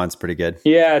respond is pretty good.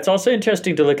 Yeah, it's also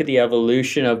interesting to look at the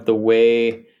evolution of the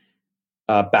way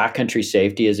backcountry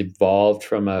safety has evolved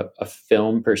from a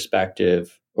film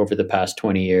perspective over the past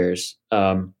 20 years.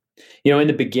 You know, in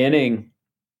the beginning,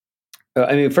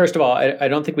 I mean, first of all, I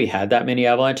don't think we had that many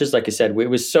avalanches. Like I said, it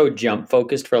was so jump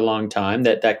focused for a long time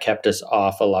that kept us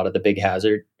off a lot of the big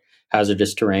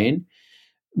hazardous terrain.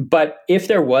 But if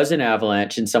there was an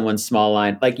avalanche in someone's small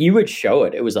line, like, you would show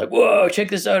it. It was like, whoa, check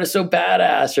this out. It's so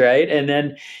badass, right?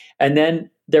 And then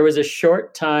there was a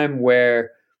short time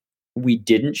where we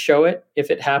didn't show it if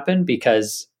it happened,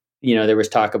 because, you know, there was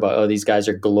talk about, oh, these guys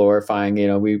are glorifying, you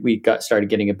know, we started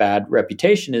getting a bad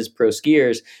reputation as pro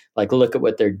skiers. Like, look at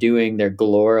what they're doing. They're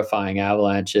glorifying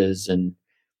avalanches, and,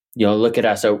 you know, look at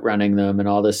us outrunning them and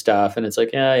all this stuff. And it's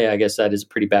like, yeah, I guess that is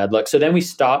pretty bad luck. So then we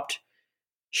stopped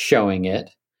showing it.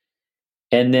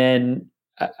 And then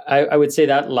I would say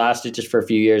that lasted just for a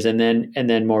few years. And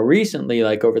then more recently,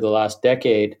 like over the last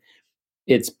decade,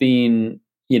 it's been,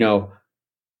 you know,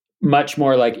 much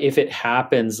more like, if it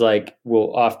happens, like,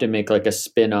 we'll often make like a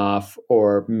spin-off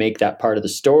or make that part of the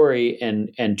story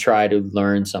and try to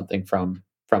learn something from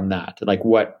that. Like,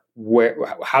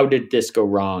 how did this go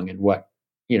wrong, and what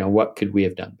could we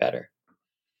have done better?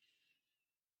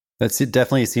 It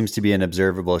definitely seems to be an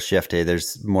observable shift. Hey,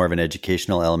 there's more of an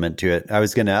educational element to it. I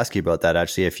was going to ask you about that,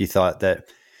 actually, if you thought that,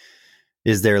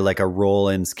 is there like a role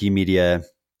in ski media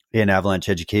in avalanche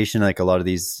education? Like, a lot of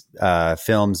these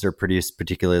films are produced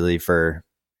particularly for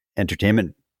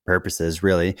entertainment purposes,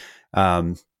 really.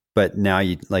 But now,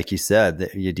 like you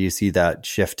said, you do see that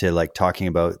shift to like talking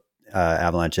about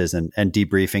avalanches and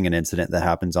debriefing an incident that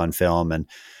happens on film,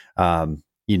 and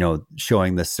you know,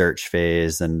 showing the search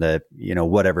phase and the, you know,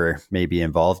 whatever may be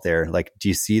involved there. Like, do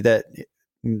you see that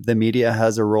the media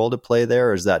has a role to play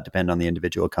there, or does that depend on the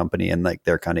individual company and like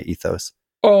their kind of ethos?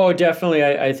 Oh, definitely.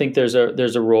 I think there's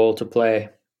a role to play.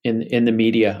 in the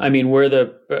media. I mean, we're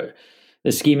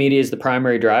the ski media is the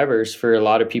primary drivers for a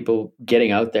lot of people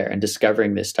getting out there and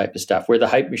discovering this type of stuff. We're the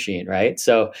hype machine, right?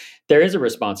 So there is a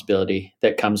responsibility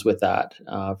that comes with that,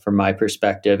 from my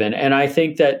perspective, and I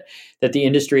think that the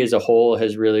industry as a whole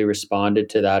has really responded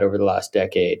to that over the last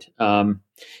decade. I'll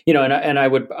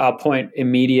point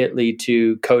immediately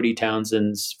to Cody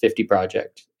Townsend's 50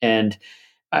 project, and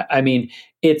I mean,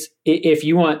 it's, if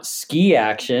you want ski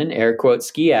action, air quote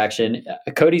ski action,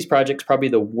 Cody's project's probably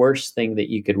the worst thing that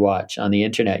you could watch on the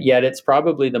internet. Yet it's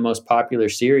probably the most popular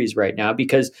series right now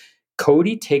because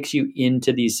Cody takes you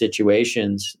into these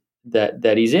situations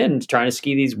that he's in, trying to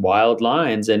ski these wild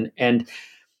lines, and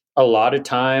a lot of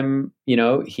time,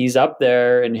 he's up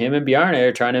there, and him and Bjarne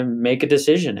are trying to make a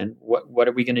decision, and what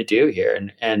are we going to do here?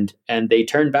 And they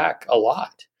turn back a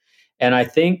lot, and I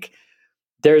think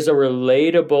there's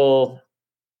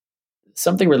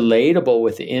something relatable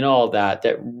within all that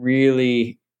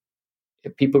really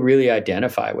people really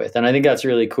identify with. And I think that's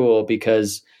really cool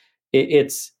because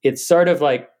it's sort of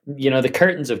like, the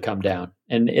curtains have come down,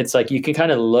 and it's like, you can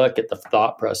kind of look at the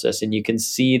thought process and you can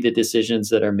see the decisions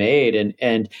that are made.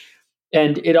 And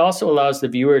it also allows the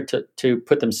viewer to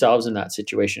put themselves in that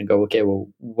situation and go, okay, well,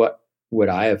 what would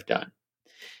I have done?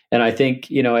 And I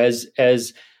think,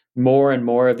 as more and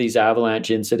more of these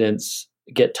avalanche incidents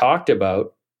get talked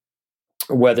about,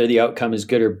 whether the outcome is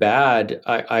good or bad,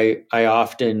 I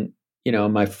often,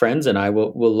 my friends and I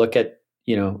will look at,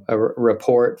 a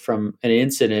report from an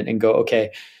incident and go,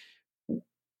 okay,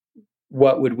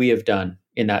 what would we have done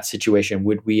in that situation?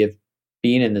 Would we have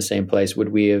been in the same place? Would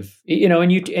we have,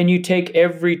 and you take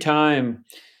every time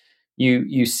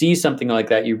you see something like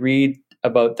that, you read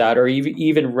about that, or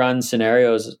even run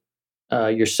scenarios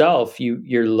yourself,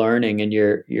 you're learning, and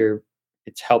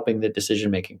it's helping the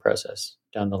decision-making process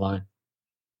down the line.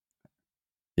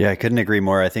 Yeah, I couldn't agree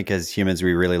more. I think as humans,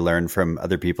 we really learn from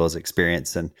other people's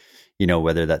experience, and,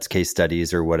 whether that's case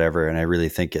studies or whatever. And I really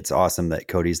think it's awesome that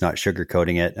Cody's not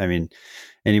sugarcoating it. I mean,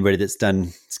 anybody that's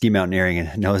done ski mountaineering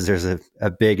knows there's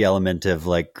a big element of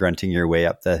like grunting your way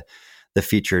up the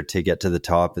feature to get to the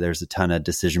top. There's a ton of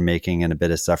decision-making and a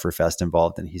bit of sufferfest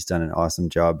involved. And he's done an awesome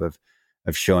job of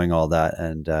showing all that,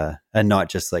 and not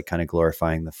just like kind of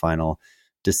glorifying the final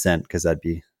descent, because that'd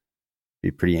be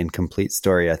pretty incomplete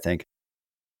story, I think.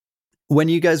 When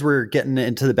you guys were getting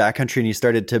into the backcountry and you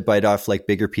started to bite off like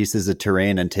bigger pieces of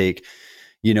terrain and take,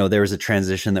 there was a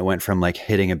transition that went from like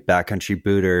hitting a backcountry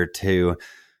booter to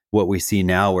what we see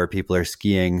now, where people are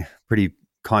skiing pretty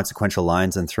consequential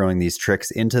lines and throwing these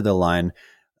tricks into the line.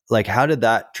 Like, how did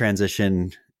that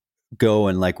transition go?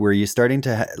 And like, were you starting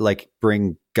to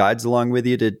bring guides along with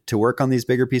you to work on these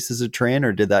bigger pieces of terrain,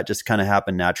 or did that just kind of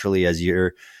happen naturally as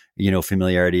your,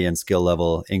 familiarity and skill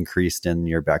level increased in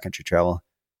your backcountry travel?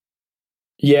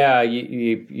 Yeah,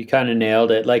 you kind of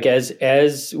nailed it. Like,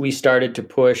 as we started to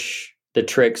push the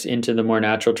tricks into the more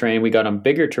natural terrain, we got on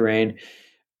bigger terrain.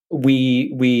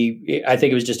 I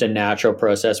think it was just a natural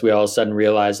process. We all of a sudden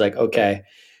realized, like, okay,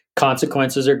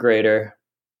 consequences are greater.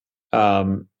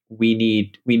 We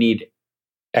need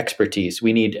expertise.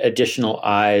 We need additional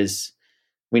eyes.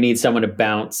 We need someone to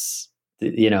bounce,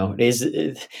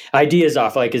 his ideas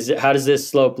off. Like, how does this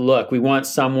slope look? We want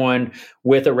someone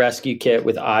with a rescue kit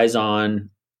with eyes on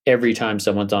every time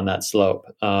someone's on that slope.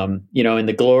 In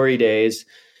the glory days,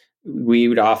 we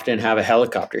would often have a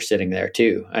helicopter sitting there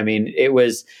too. I mean, it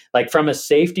was like, from a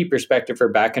safety perspective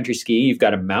for backcountry ski, you've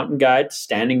got a mountain guide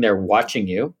standing there watching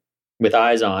you with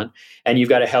eyes on, and you've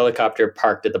got a helicopter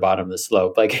parked at the bottom of the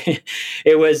slope. Like,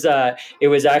 it was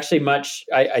actually much,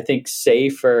 I think,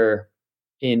 safer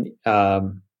in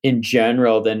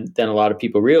general than a lot of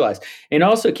people realize. And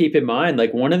also keep in mind,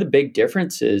 like, one of the big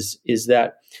differences is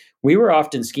that we were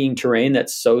often skiing terrain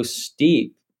that's so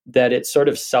steep that it sort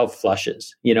of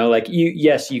self-flushes. Like,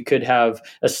 you could have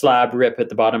a slab rip at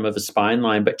the bottom of a spine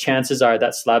line, but chances are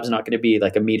that slab's not going to be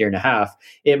like 1.5 meters.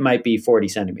 It might be 40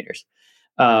 centimeters.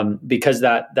 Because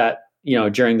that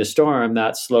during the storm,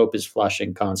 that slope is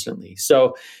flushing constantly.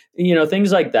 So,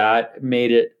 things like that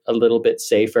made it a little bit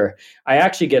safer. I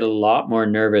actually get a lot more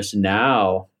nervous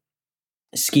now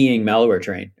skiing mellower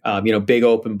terrain, big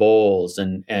open bowls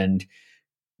and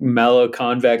mellow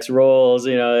convex rolls,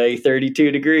 like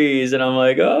 32 degrees. And I'm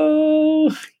like,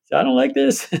 oh, I don't like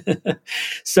this.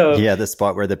 So yeah, the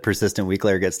spot where the persistent weak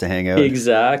layer gets to hang out.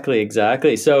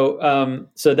 Exactly. So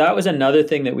that was another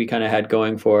thing that we kind of had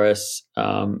going for us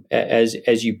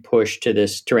as you push to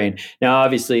this terrain. Now,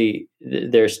 obviously,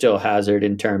 there's still hazard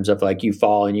in terms of like you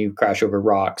fall and you crash over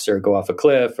rocks or go off a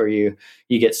cliff or you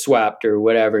get swept or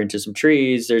whatever into some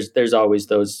trees. There's always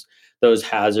those those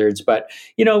hazards. But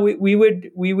we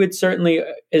would certainly,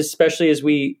 especially as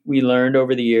we learned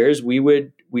over the years, we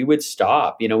would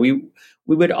stop. We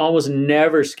would almost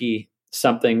never ski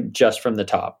something just from the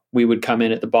top. We would come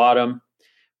in at the bottom,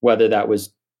 whether that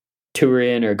was tour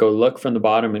in or go look from the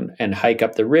bottom and hike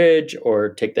up the ridge or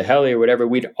take the heli or whatever.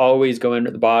 We'd always go in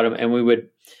at the bottom, and we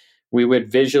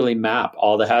would visually map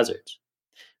all the hazards,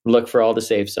 look for all the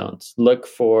safe zones, look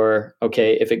for,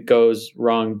 okay, if it goes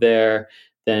wrong there,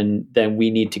 then we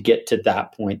need to get to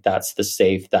that point. That's the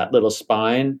safe, that little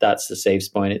spine, that's the safe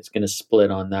spine. It's going to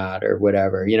split on that or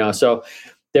whatever, so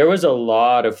there was a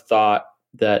lot of thought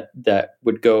that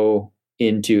would go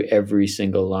into every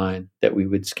single line that we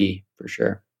would ski, for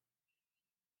sure.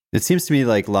 It seems to me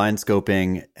like line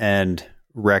scoping and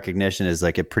recognition is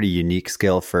like a pretty unique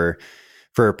skill for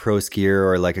a pro skier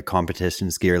or like a competition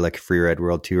skier, like a Freeride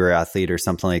World Tour athlete or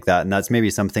something like that. And that's maybe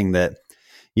something that,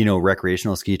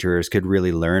 recreational ski tours could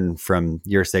really learn from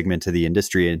your segment of the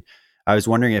industry. And I was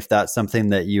wondering if that's something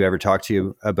that you ever talked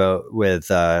to about with,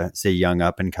 say, young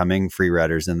up and coming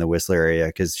freeriders in the Whistler area,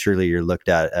 because surely you're looked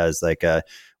at as like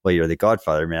you're the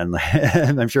godfather, man.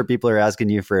 I'm sure people are asking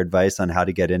you for advice on how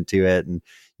to get into it. And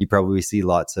you probably see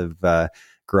lots of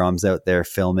Groms out there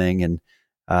filming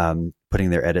and putting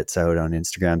their edits out on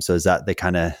Instagram. So is that the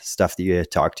kind of stuff that you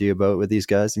talk to you about with these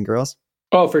guys and girls?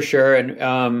 Oh, for sure.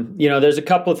 And, there's a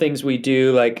couple of things we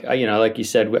do. Like you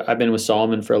said, I've been with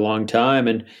Salomon for a long time,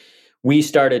 and we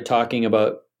started talking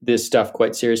about this stuff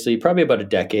quite seriously, probably about a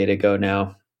decade ago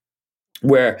now,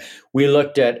 where we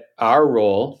looked at our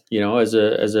role, as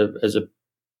a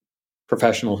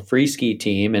professional free ski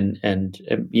team and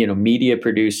media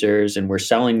producers, and we're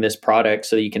selling this product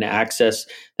so that you can access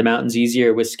the mountains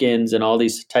easier with skins and all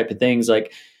these type of things.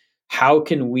 Like, how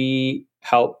can we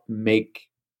help make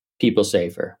people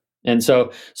safer? And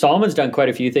so Salomon's done quite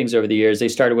a few things over the years. They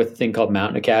started with a thing called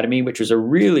Mountain Academy, which was a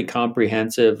really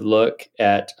comprehensive look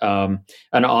at an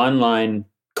online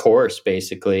course,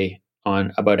 basically,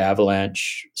 about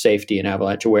avalanche safety and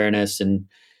avalanche awareness and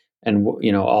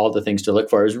all the things to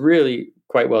look for. It was really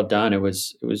quite well done. It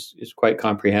was quite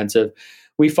comprehensive.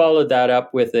 We followed that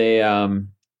up with a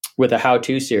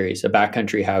how-to series, a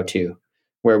backcountry how-to,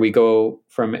 where we go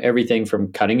from everything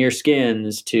from cutting your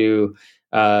skins to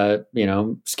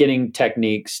skinning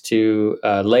techniques to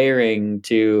layering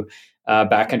to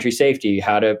backcountry safety,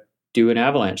 how to do an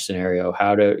avalanche scenario,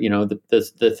 how to,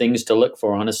 the things to look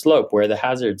for on a slope, where the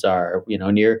hazards are,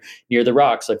 near the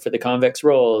rocks, like for the convex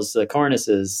rolls, the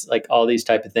cornices, like all these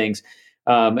type of things.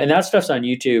 And that stuff's on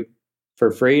YouTube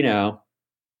for free now.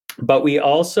 But we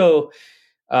also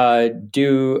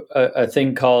do a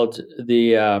thing called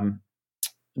the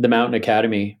Mountain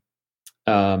Academy,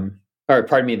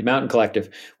 the Mountain Collective,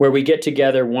 where we get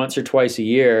together once or twice a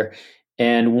year,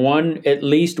 and at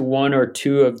least one or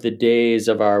two of the days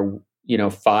of our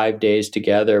 5 days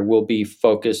together will be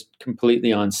focused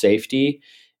completely on safety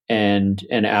and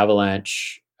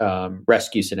avalanche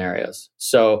rescue scenarios.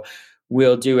 So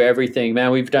we'll do everything,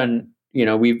 man. We've done,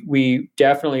 we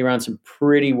definitely run some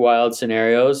pretty wild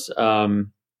scenarios.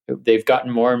 They've gotten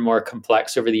more and more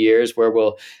complex over the years, where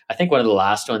I think one of the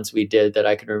last ones we did that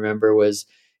I can remember was,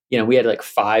 we had like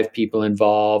 5 people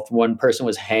involved. One person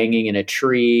was hanging in a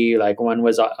tree. Like, one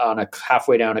was on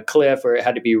halfway down a cliff where it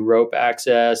had to be rope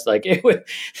access. Like,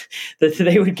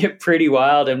 they would get pretty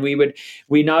wild. And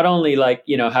we not only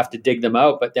have to dig them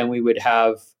out, but then we would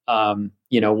have,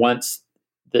 once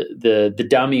the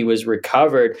dummy was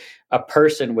recovered, a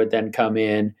person would then come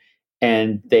in,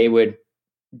 and they would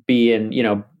be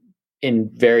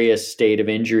in various state of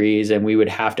injuries, and we would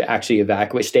have to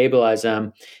actually stabilize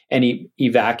them and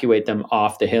evacuate them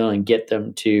off the hill and get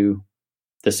them to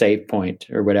the safe point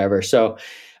or whatever. So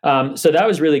that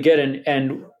was really good.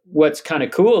 And what's kind of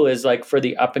cool is, like, for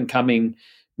the up and coming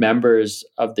members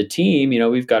of the team,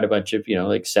 we've got a bunch of,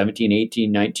 like 17,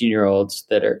 18, 19-year-olds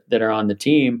that are on the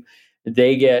team.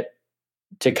 They get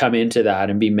to come into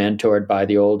that and be mentored by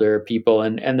the older people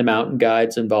and the mountain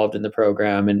guides involved in the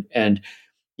program. And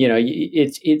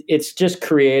it's just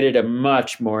created a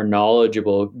much more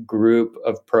knowledgeable group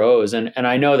of pros. And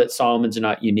I know that Salomon's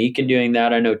not unique in doing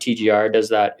that. I know TGR does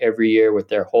that every year with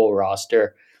their whole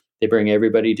roster. They bring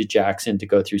everybody to Jackson to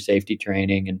go through safety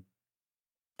training.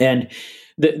 And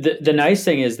the nice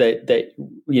thing is that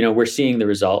we're seeing the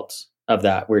results of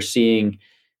that. We're seeing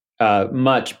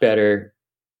much better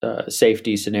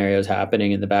safety scenarios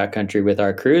happening in the backcountry with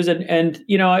our crews. And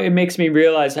it makes me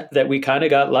realize that we kind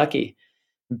of got lucky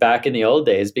back in the old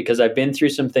days, because I've been through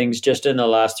some things just in the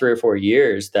last 3 or 4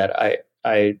 years that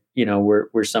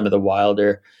were some of the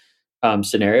wilder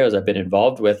scenarios I've been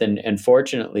involved with. And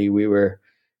fortunately we were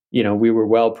we were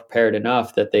well prepared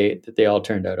enough that they all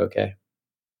turned out okay.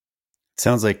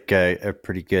 Sounds like a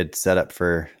pretty good setup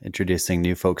for introducing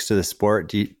new folks to the sport.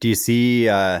 Do you see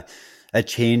a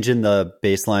change in the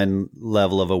baseline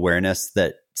level of awareness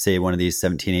that, say, one of these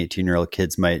 17, 18-year-old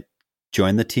kids might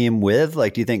join the team with?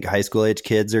 Like, do you think high school age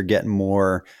kids are getting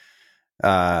more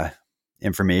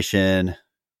information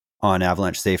on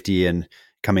avalanche safety and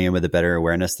coming in with a better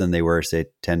awareness than they were, say,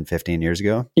 10, 15 years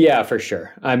ago? Yeah, for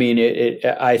sure. I mean,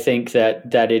 I think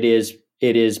that it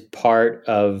is part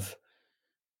of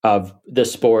the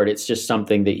sport. It's just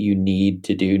something that you need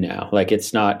to do now. Like,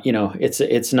 it's not,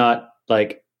 it's not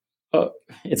like,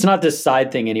 it's not this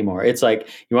side thing anymore. It's like,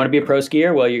 you want to be a pro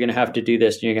skier? Well, you're going to have to do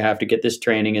this. And you're going to have to get this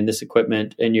training and this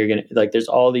equipment. And you're going to, like, there's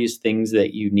all these things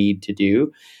that you need to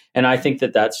do. And I think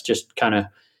that that's just kind of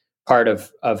part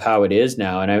of how it is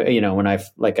now. And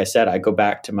like I said, I go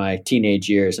back to my teenage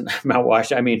years and Mount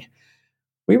Washington. I mean,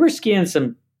 we were skiing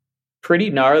some pretty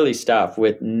gnarly stuff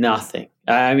with nothing.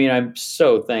 I mean, I'm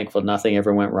so thankful nothing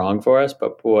ever went wrong for us,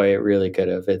 but boy, it really could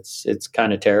have. It's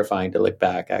kind of terrifying to look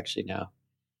back actually now.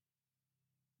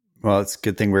 Well, it's a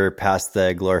good thing we're past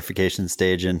the glorification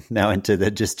stage and now into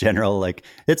the just general, like,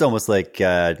 it's almost like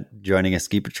joining a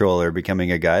ski patrol or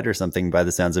becoming a guide or something by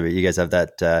the sounds of it. You guys have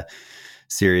that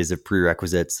series of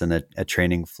prerequisites and a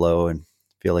training flow, and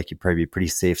feel like you'd probably be pretty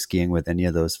safe skiing with any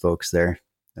of those folks there,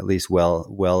 at least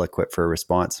well equipped for a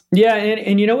response. Yeah.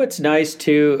 And you know, what's nice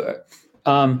too,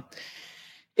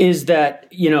 is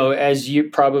that, as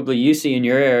you see in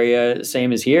your area,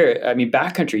 same as here, I mean,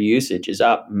 backcountry usage is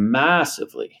up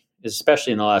massively,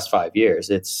 especially in the last 5 years.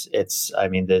 I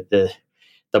mean, the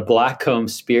Blackcomb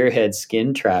Spearhead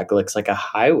skin track looks like a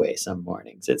highway some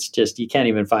mornings. It's just, you can't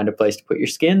even find a place to put your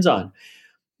skins on.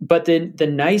 But the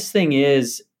nice thing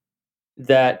is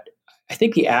that I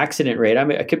think the accident rate, I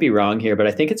mean, I could be wrong here, but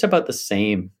I think it's about the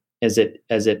same as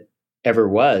it ever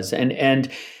was. And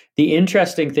the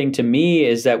interesting thing to me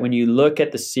is that when you look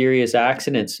at the serious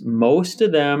accidents, most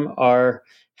of them are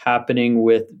happening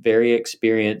with very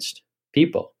experienced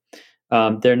people.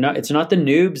 It's not the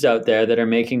noobs out there that are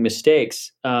making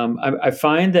mistakes. I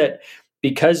find that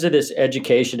because of this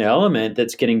education element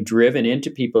that's getting driven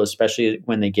into people, especially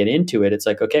when they get into it, it's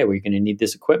like, okay, well, you're going to need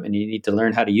this equipment. You need to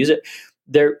learn how to use it.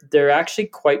 They're actually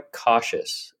quite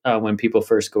cautious when people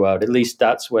first go out. At least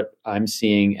that's what I'm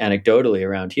seeing anecdotally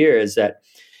around here, is that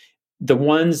the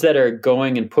ones that are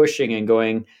going and pushing and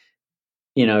going,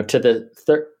 to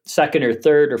the second or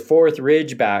third or fourth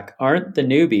ridge back aren't the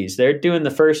newbies. They're doing the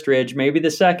first ridge, maybe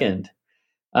the second.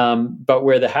 But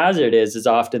where the hazard is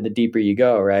often the deeper you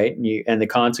go, right? And the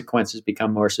consequences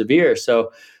become more severe.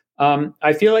 So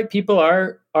I feel like people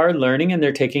are learning and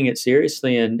they're taking it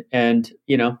seriously, and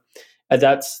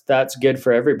that's good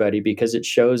for everybody, because it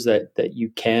shows that you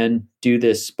can do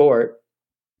this sport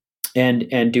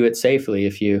and do it safely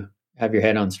if you have your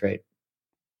head on straight.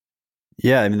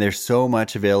 Yeah, I mean, there's so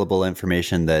much available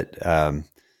information that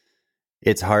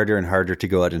it's harder and harder to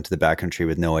go out into the backcountry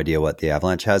with no idea what the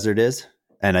avalanche hazard is.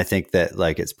 And I think that,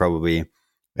 like, it's probably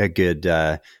a good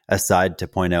aside to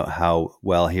point out how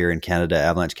well here in Canada,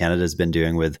 Avalanche Canada has been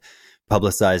doing with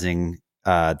publicizing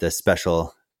the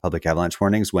special public avalanche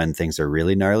warnings when things are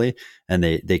really gnarly, and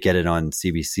they get it on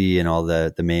CBC and all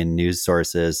the main news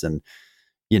sources. And,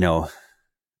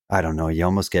 I don't know, you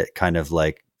almost get kind of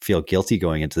like feel guilty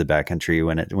going into the backcountry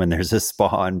when there's a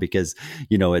spawn, because,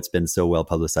 it's been so well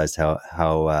publicized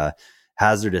how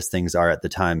hazardous things are at the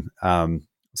time.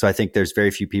 So I think there's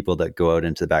very few people that go out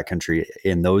into the backcountry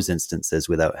in those instances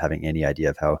without having any idea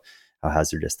of how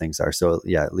hazardous things are. So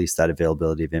yeah, at least that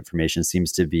availability of information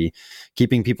seems to be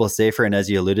keeping people safer. And as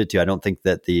you alluded to, I don't think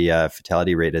that the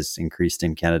fatality rate has increased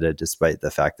in Canada, despite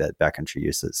the fact that backcountry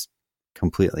use has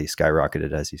completely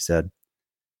skyrocketed, as you said.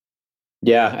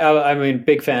 Yeah, I mean,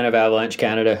 big fan of Avalanche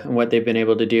Canada and what they've been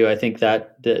able to do. I think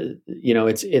that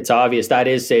it's obvious that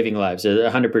is saving lives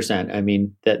 100%. I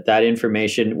mean, that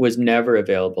information was never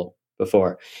available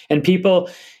before, and people,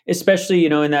 especially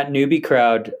in that newbie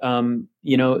crowd,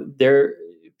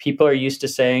 people are used to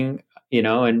saying,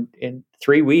 in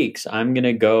 3 weeks I'm going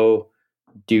to go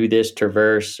do this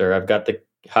traverse, or I've got the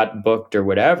hut booked or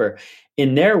whatever.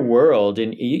 In their world,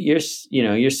 and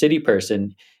you're city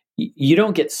person, you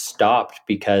don't get stopped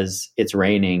because it's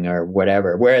raining or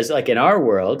whatever. Whereas, like, in our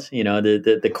world,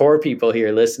 the core people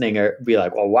here listening be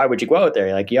like, well, why would you go out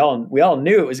there? Like, we all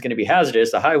knew it was going to be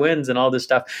hazardous, the high winds and all this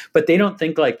stuff, but they don't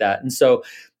think like that. And so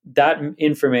that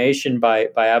information by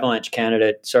Avalanche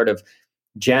Canada sort of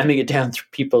jamming it down through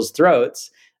people's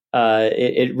throats,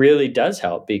 it really does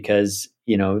help, because,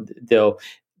 they'll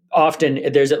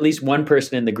often, there's at least one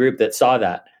person in the group that saw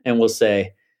that and will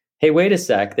say, hey, wait a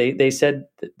sec, they said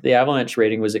the avalanche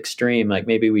rating was extreme, like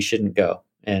maybe we shouldn't go.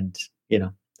 And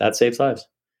that saves lives.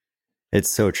 It's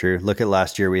so true. Look at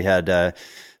last year, we had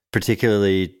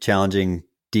particularly challenging,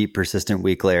 deep, persistent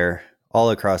weak layer all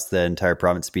across the entire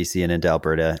province of BC and into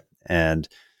Alberta, and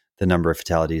the number of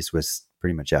fatalities was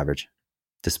pretty much average,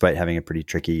 despite having a pretty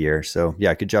tricky year. So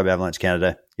yeah, good job, Avalanche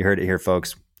Canada. You heard it here,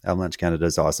 folks. Avalanche Canada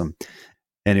is awesome.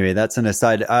 Anyway, that's an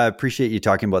aside. I appreciate you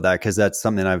talking about that, because that's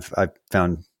something I've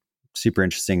found super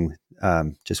interesting,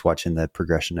 just watching the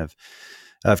progression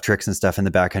of tricks and stuff in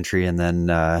the backcountry, and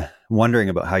then wondering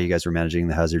about how you guys were managing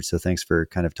the hazards. So thanks for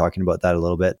kind of talking about that a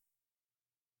little bit.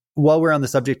 While we're on the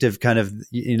subject of kind of,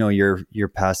 your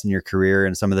past and your career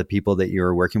and some of the people that you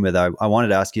were working with, I wanted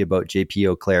to ask you about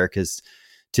JP Auclair, because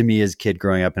to me, as a kid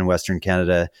growing up in Western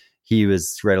Canada, he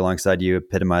was right alongside you,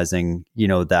 epitomizing,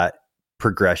 that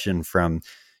progression from,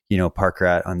 park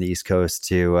rat on the East Coast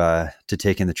to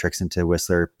taking the tricks into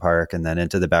Whistler Park and then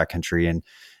into the backcountry.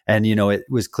 And it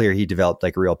was clear he developed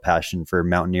like a real passion for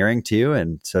mountaineering too.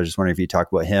 And so I just wondering if you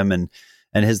talk about him and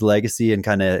his legacy, and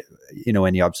kind of,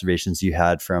 any observations you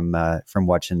had from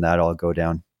watching that all go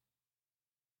down.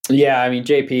 Yeah, I mean,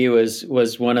 JP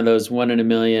was one of those 1 in a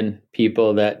million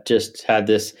people that just had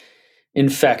this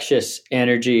infectious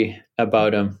energy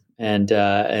about him, and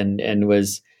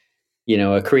was,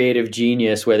 a creative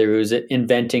genius, whether it was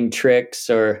inventing tricks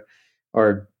or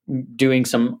doing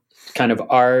some kind of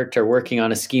art or working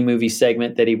on a ski movie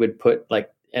segment that he would put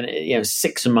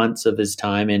 6 months of his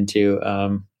time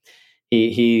into.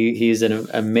 He's an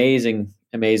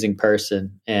amazing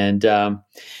person. And,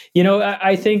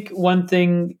 I think one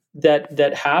thing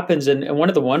that happens, and one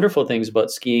of the wonderful things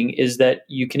about skiing, is that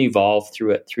you can evolve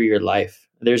through your life.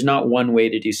 There's not one way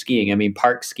to do skiing. I mean,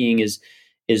 park skiing is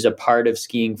a part of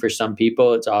skiing for some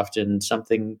people. It's often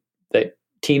something that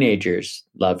teenagers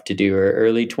love to do, or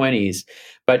early 20s.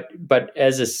 But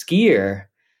as a skier,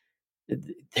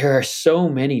 there are so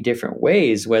many different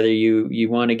ways, whether you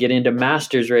want to get into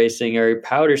masters racing or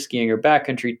powder skiing or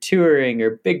backcountry touring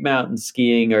or big mountain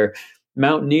skiing or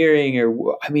mountaineering,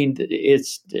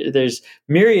 there's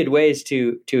myriad ways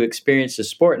to experience the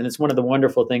sport. And it's one of the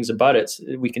wonderful things about it.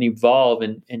 We can evolve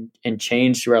and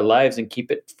change through our lives and keep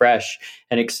it fresh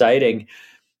and exciting.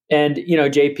 And,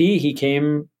 JP, he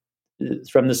came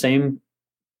from the same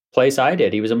place I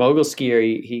did. He was a mogul skier.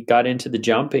 He got into the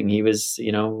jumping. He was,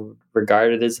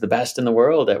 regarded as the best in the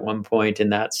world at one point,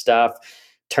 and that stuff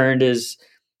turned his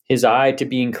eye to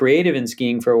being creative in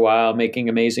skiing for a while, making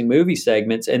amazing movie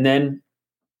segments. And then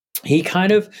he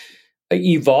kind of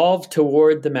evolved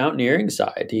toward the mountaineering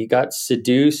side. He got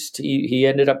seduced. He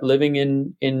ended up living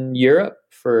in Europe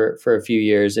for a few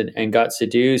years and got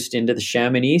seduced into the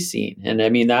Chamonix scene. And I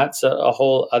mean, that's a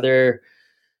whole other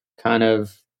kind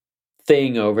of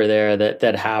thing over there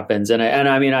that happens. And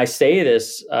I say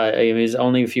this, it was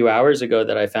only a few hours ago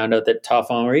that I found out that Toph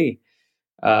Henry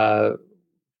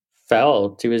fell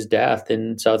to his death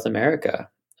in South America.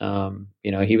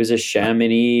 He was a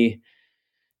Chamonix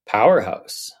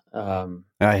powerhouse. I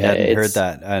hadn't heard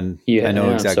that, and I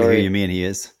know exactly who you mean. He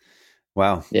is.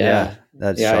 Wow. Yeah.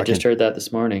 That's shocking. I just heard that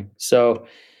this morning. So,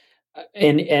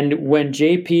 and when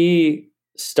JP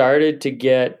started to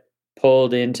get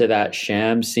pulled into that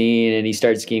sham scene, and he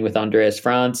started skiing with Andreas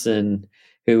Franzen,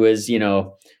 who was,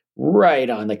 right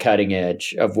on the cutting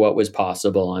edge of what was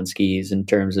possible on skis in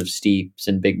terms of steeps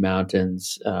and big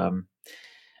mountains.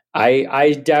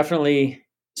 I definitely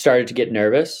started to get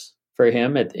nervous for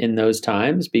him in those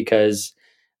times, because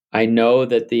I know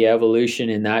that the evolution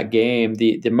in that game,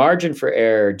 the margin for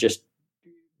error just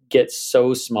gets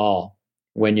so small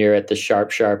when you're at the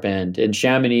sharp end, and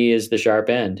Chamonix is the sharp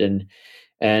end.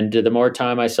 And the more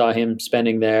time I saw him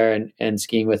spending there and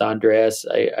skiing with Andreas,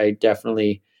 I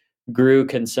definitely grew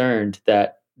concerned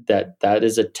that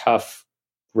is a tough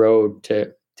road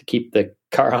to keep the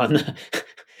car on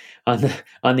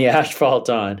the asphalt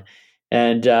on.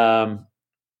 And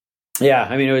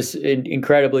it was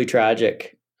incredibly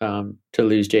tragic to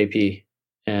lose JP,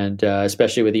 and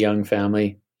especially with a young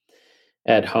family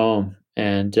at home.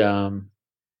 And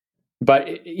but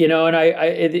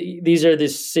these are the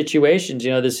situations.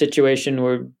 The situation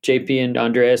where JP and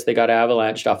Andreas, they got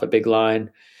avalanched off a big line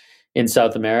in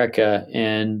South America,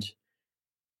 and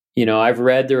I've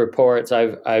read the reports.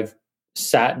 I've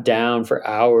sat down for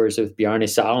hours with Bjarne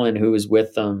Salen, who was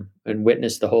with them, and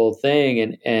witnessed the whole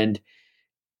thing, and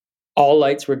all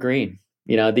lights were green.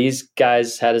 These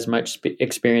guys had as much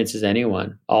experience as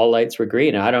anyone. All lights were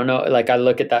green. I don't know. Like, I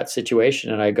look at that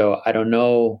situation and I go, I don't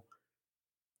know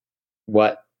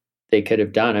what they could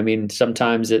have done. I mean,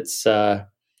 sometimes it's the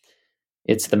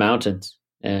mountains,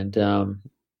 and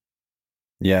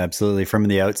Yeah, absolutely. From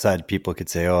the outside, people could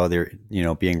say, "Oh, they're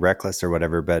being reckless or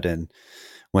whatever," but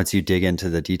once you dig into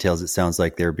the details, it sounds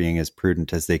like they're being as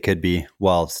prudent as they could be,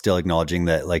 while still acknowledging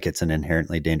that like it's an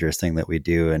inherently dangerous thing that we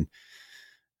do. And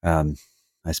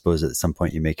I suppose at some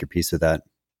point you make your peace with that.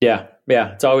 Yeah,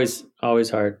 it's always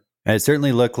hard. And it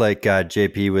certainly looked like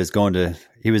JP was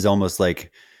he was almost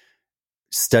like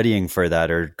studying for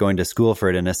that or going to school for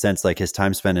it, in a sense. Like his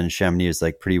time spent in Chamonix is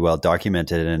like pretty well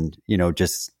documented, and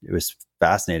just it was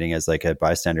fascinating as like a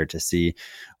bystander to see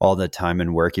all the time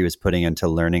and work he was putting into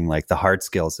learning like the hard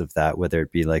skills of that, whether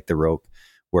it be like the rope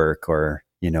work or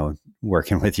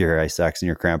working with your ice axe and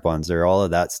your crampons or all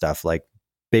of that stuff, like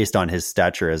based on his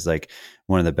stature as like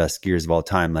one of the best skiers of all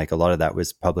time. Like a lot of that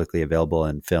was publicly available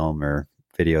in film or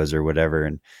videos or whatever.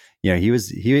 And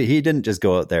he didn't just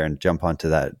go out there and jump onto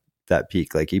that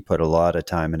peak. Like he put a lot of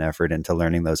time and effort into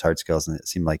learning those hard skills, and it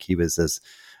seemed like he was as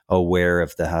aware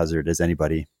of the hazard as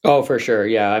anybody. Oh, for sure.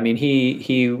 Yeah. I mean,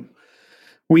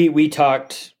 we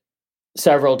talked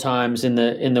several times in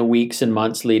the weeks and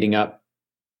months leading up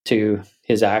to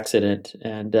his accident.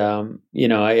 And,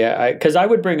 cause I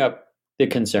would bring up the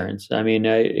concerns. I mean,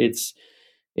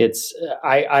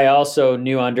 I also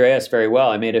knew Andreas very well.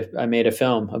 I made a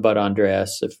film about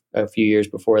Andreas a few years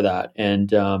before that.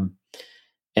 And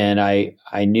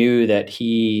I knew that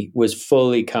he was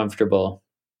fully comfortable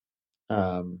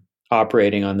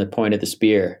operating on the point of the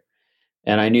spear,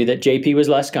 and I knew that JP was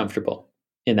less comfortable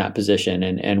in that position,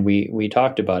 and we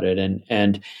talked about it,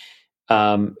 and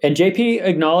JP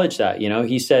acknowledged that.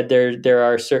 He said there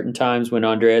are certain times when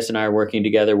Andreas and I are working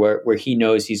together where he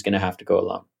knows he's going to have to go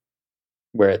alone,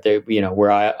 where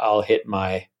I'll hit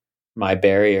my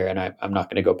barrier, and I'm not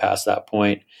going to go past that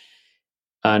point.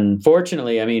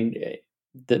 Unfortunately, I mean,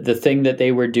 the thing that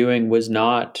they were doing was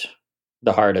not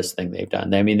the hardest thing they've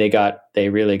done. I mean, they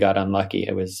really got unlucky.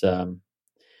 It was a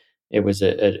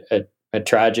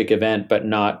tragic event, but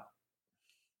not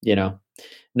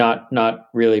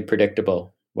really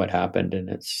predictable what happened. And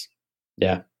it's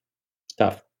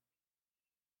tough.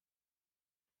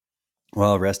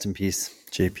 Well, rest in peace,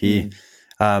 JP.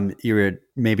 You were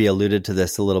maybe alluded to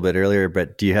this a little bit earlier,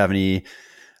 but do you have any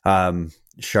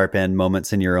sharp end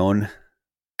moments in your own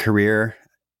career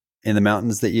in the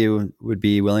mountains that you would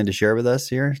be willing to share with us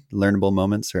here? Learnable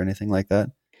moments or anything like that?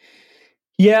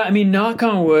 Yeah, I mean, knock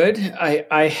on wood,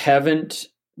 I haven't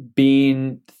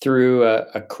been through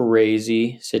a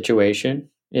crazy situation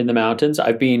in the mountains.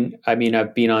 I've been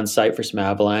on site for some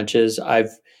avalanches. I've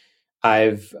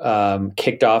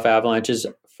kicked off avalanches.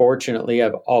 Fortunately,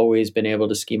 I've always been able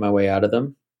to ski my way out of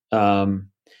them.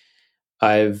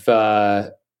 I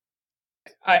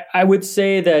would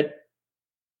say that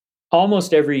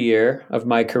almost every year of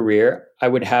my career, I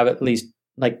would have at least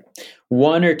like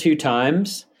one or two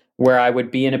times where I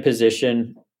would be in a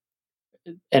position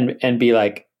and be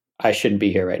like, I shouldn't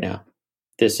be here right now.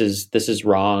 This is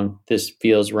wrong. This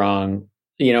feels wrong.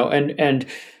 And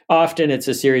often it's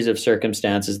a series of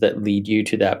circumstances that lead you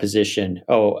to that position.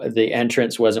 Oh, the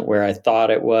entrance wasn't where I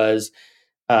thought it was.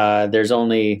 There's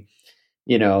only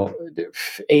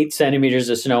 8 centimeters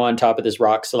of snow on top of this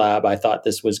rock slab. I thought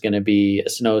this was going to be a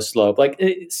snow slope, like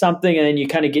something. And then you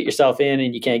kind of get yourself in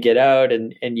and you can't get out.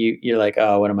 And you're like,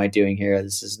 oh, what am I doing here?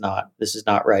 This is not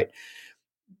right.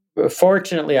 But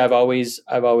fortunately, I've always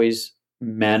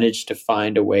managed to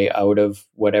find a way out of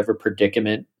whatever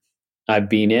predicament I've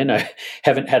been in. I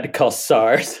haven't had to call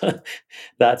SARS.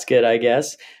 That's good, I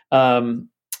guess. But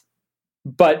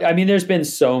I mean, there's been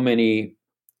so many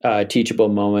teachable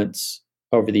moments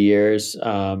over the years.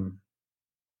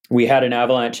 We had an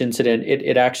avalanche incident.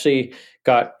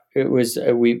 I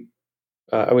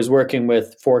was working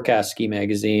with Forecast Ski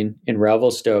Magazine in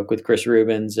Revelstoke with Chris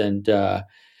Rubens and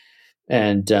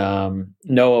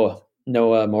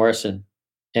Noah Morrison.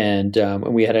 And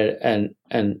we had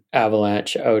an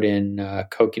avalanche out in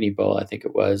Kokanee Bowl, I think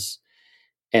it was.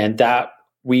 And that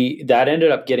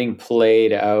ended up getting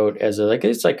played out as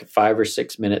it's like a 5 or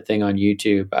 6 minute thing on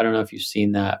YouTube. I don't know if you've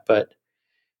seen that, but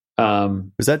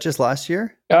was that just last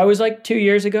year? It was like 2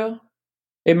 years ago.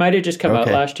 It might have just come out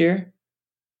last year.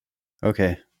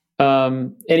 Okay.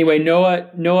 Anyway,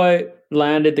 Noah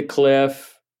landed the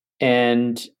cliff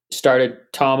and started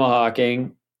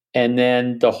tomahawking, and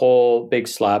then the whole big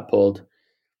slab pulled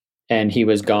and he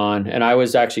was gone. And I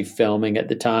was actually filming at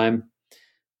the time.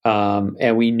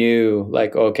 And we knew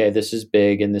like, okay, this is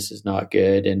big and this is not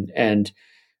good. And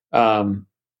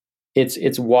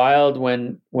it's wild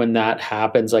when that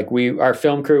happens. Like our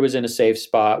film crew was in a safe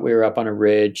spot. We were up on a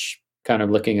ridge, kind of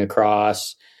looking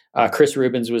across. Chris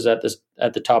Rubens was at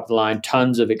the top of the line,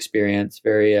 tons of experience,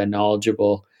 very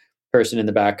knowledgeable person in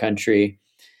the backcountry.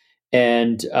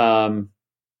 And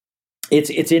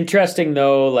It's interesting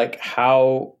though, like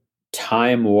how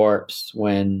time warps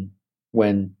when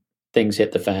things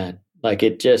hit the fan. Like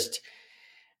it's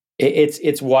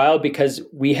wild because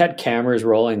we had cameras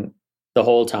rolling the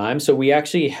whole time, so we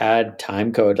actually had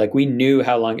time code. Like we knew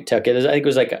how long it took. I think it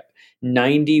was like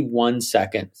 91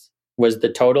 seconds was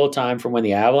the total time from when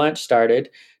the avalanche started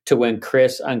to when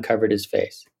Chris uncovered his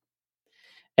face.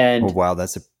 And oh, wow,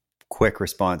 that's a quick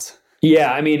response.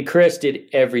 Yeah, I mean, Chris did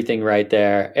everything right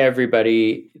there.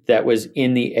 Everybody that was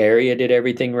in the area did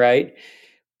everything right.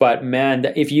 But man,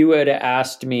 if you would have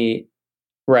asked me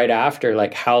right after,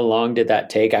 like, how long did that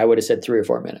take? I would have said 3 or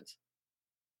 4 minutes.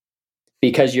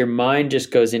 Because your mind just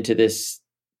goes into this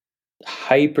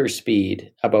hyper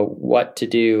speed about what to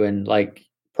do and like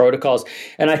protocols.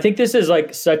 And I think this is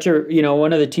like such a,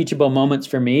 one of the teachable moments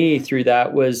for me through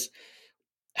that was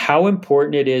how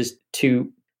important it is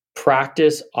to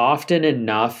practice often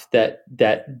enough that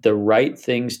the right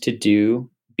things to do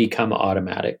become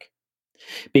automatic.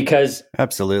 Because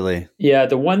absolutely, yeah,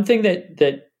 the one thing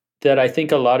that I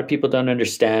think a lot of people don't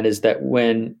understand is that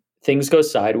when things go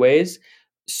sideways,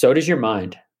 so does your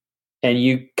mind. And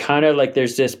you kind of like,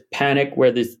 there's this panic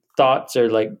where the thoughts are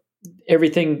like,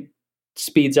 everything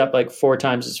speeds up like 4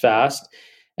 times as fast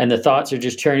and the thoughts are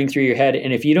just churning through your head.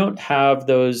 And if you don't have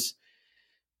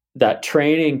that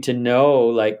training to know,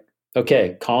 like,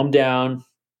 okay, calm down,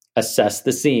 assess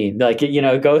the scene, like,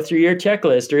 go through your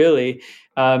checklist, really,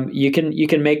 you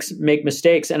can make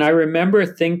mistakes. And I remember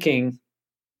thinking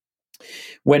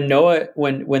when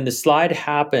the slide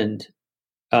happened,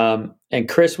 and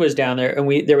Chris was down there,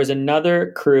 and there was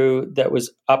another crew that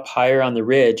was up higher on the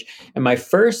ridge. And my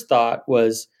first thought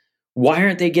was, why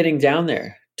aren't they getting down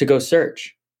there to go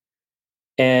search?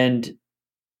 And,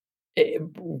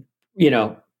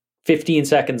 15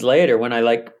 seconds later, when I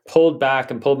like pulled back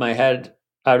and pulled my head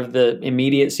out of the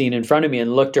immediate scene in front of me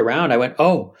and looked around, I went,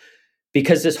 oh,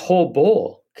 because this whole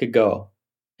bowl could go.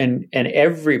 And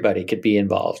everybody could be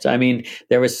involved. I mean,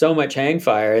 there was so much hang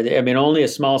fire. I mean, only a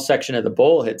small section of the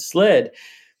bowl had slid.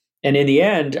 And in the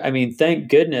end, I mean, thank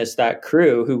goodness that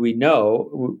crew who we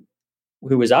know,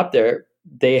 who was up there,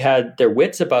 they had their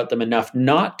wits about them enough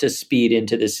not to speed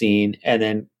into the scene and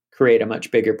then create a much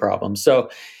bigger problem.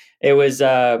 So it was,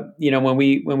 when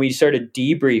we sort of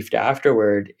debriefed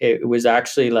afterward, it was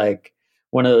actually like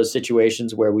one of those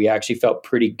situations where we actually felt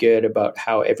pretty good about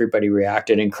how everybody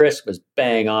reacted. And Chris was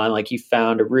bang on, like he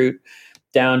found a route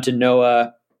down to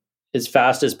Noah as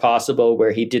fast as possible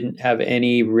where he didn't have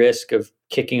any risk of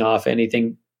kicking off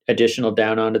anything additional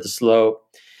down onto the slope.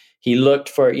 He looked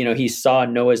for, he saw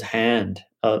Noah's hand,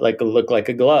 look like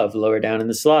a glove lower down in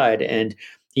the slide. And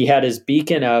he had his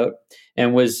beacon out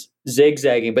and was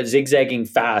zigzagging, but zigzagging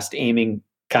fast, aiming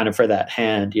kind of for that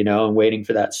hand, and waiting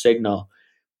for that signal.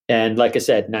 And like I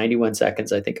said, 91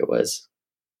 seconds, I think it was.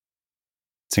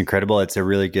 It's incredible. It's a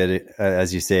really good,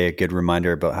 as you say, a good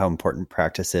reminder about how important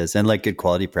practice is, and like good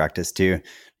quality practice too.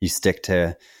 You stick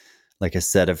to like a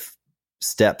set of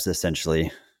steps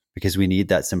essentially, because we need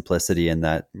that simplicity and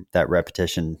that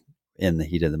repetition in the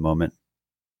heat of the moment.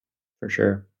 For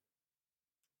sure.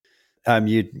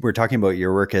 You were talking about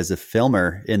your work as a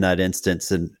filmer in that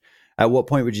instance. And at what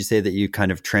point would you say that you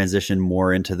kind of transition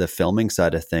more into the filming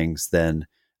side of things than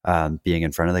being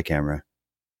in front of the camera?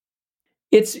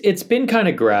 It's been kind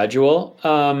of gradual.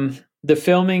 The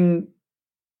filming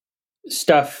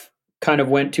stuff kind of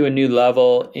went to a new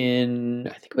level in,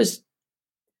 I think it was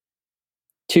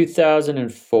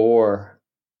 2004,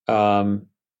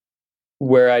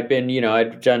 where I'd been,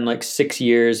 I'd done like 6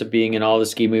 years of being in all the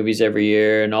ski movies every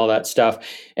year and all that stuff.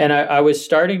 And I was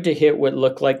starting to hit what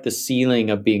looked like the ceiling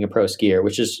of being a pro skier,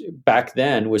 which is back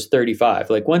then was 35.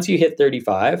 Like once you hit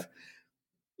 35,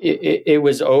 it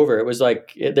was over. It was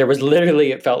like, there was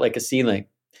literally, it felt like a ceiling.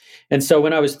 And so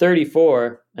when I was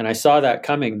 34 and I saw that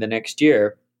coming the next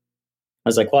year, I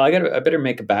was like, well, I better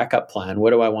make a backup plan.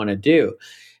 What do I want to do?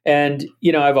 And,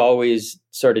 I've always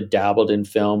sort of dabbled in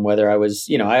film, whether I was,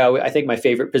 I think my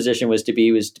favorite position was to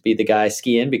be the guy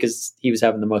skiing because he was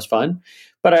having the most fun.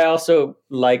 But I also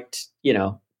liked,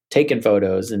 taking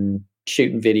photos and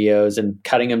shooting videos and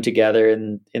cutting them together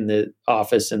in the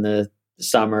office in the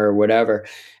summer or whatever.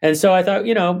 And so I thought,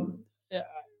 I'm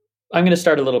going to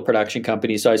start a little production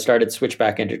company. So I started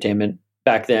Switchback Entertainment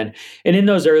back then. And in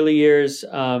those early years,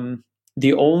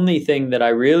 the only thing that I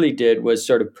really did was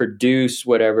sort of produce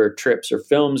whatever trips or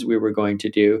films we were going to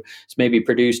do. So maybe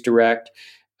produce, direct,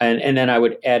 and then I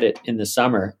would edit in the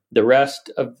summer. The rest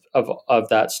of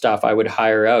that stuff I would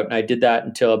hire out. And I did that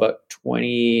until about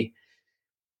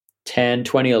 2010,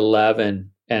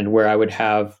 2011, and where I would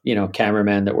have,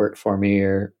 cameramen that worked for me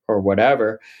or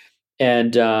whatever.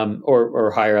 and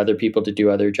or hire other people to do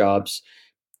other jobs,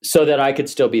 so that I could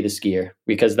still be the skier,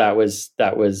 because that's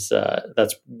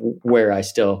where I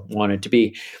still wanted to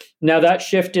be. Now that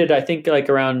shifted, I think like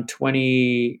around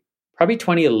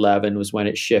 2011 was when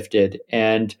it shifted,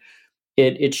 and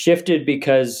it shifted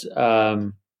because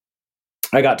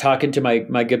I got talking to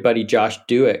my good buddy Josh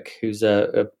Duick, who's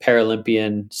a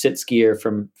Paralympian sit skier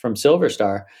from Silver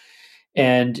Star.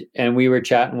 And we were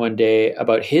chatting one day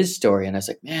about his story, and I was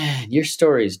like, man, your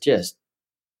story is just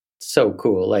so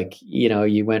cool. Like,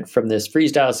 you went from this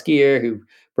freestyle skier who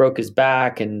broke his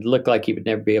back and looked like he would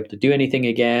never be able to do anything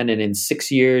again, and in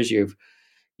 6 years you've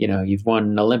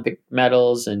won Olympic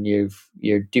medals, and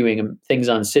you're doing things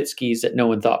on sit skis that no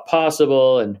one thought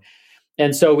possible,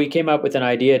 and so we came up with an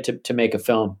idea to make a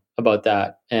film about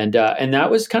that, and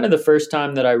that was kind of the first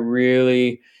time that I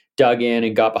really dug in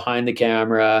and got behind the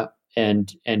camera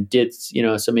and did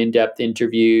some in-depth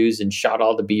interviews and shot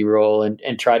all the B-roll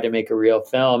and tried to make a real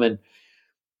film,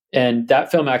 and that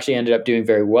film actually ended up doing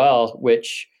very well,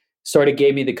 which sort of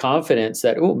gave me the confidence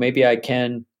that maybe I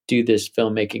can do this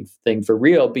filmmaking thing for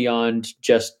real beyond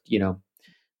just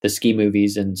the ski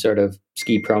movies and sort of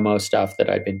ski promo stuff that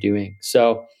I'd been doing.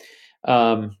 So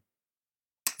from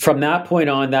that point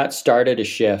on, that started a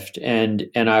shift. And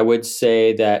I would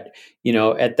say that,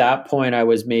 at that point I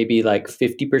was maybe like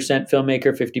 50%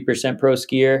 filmmaker, 50% pro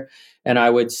skier. And I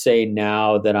would say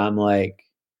now that I'm like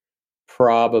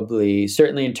probably,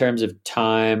 certainly in terms of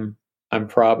time, I'm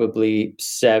probably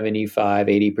 75,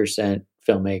 80%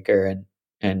 filmmaker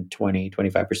and 20,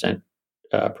 25%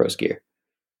 pro skier.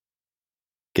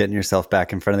 Getting yourself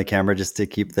back in front of the camera just to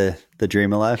keep the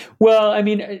dream alive? Well, I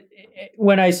mean,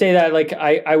 when I say that, like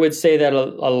I would say that a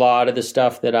lot of the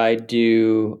stuff that I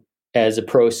do as a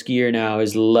pro skier now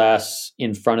is less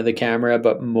in front of the camera,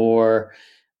 but more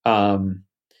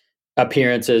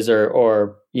appearances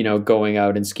or going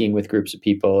out and skiing with groups of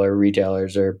people or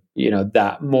retailers or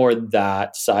that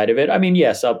side of it. I mean,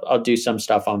 yes, I'll do some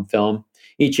stuff on film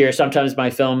each year. Sometimes my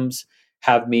films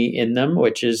have me in them,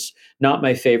 which is not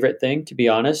my favorite thing, to be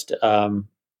honest.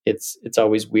 It's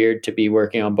always weird to be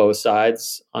working on both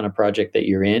sides on a project that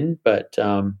you're in, but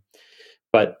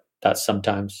that's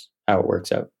sometimes how it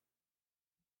works out.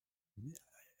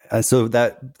 So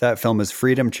that film is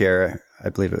Freedom Chair, I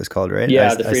believe it was called, right? Yeah,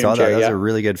 I saw that. That was a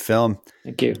really good film.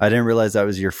 Thank you. I didn't realize that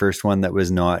was your first one that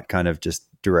was not kind of just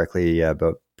directly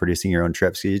about producing your own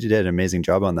trips. You did an amazing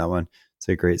job on that one. It's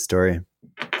a great story.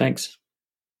 Thanks.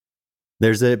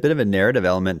 There's a bit of a narrative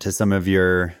element to some of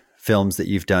your films that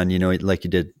you've done, like you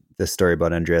did the story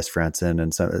about Andreas Frantzen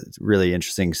and some really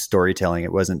interesting storytelling.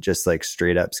 It wasn't just like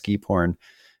straight up ski porn.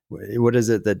 What is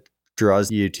it that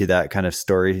draws you to that kind of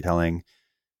storytelling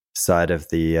side of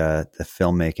the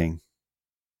filmmaking?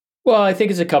 Well, I think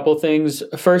it's a couple things.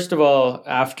 First of all,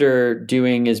 after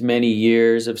doing as many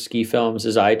years of ski films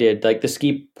as I did, like the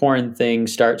ski porn thing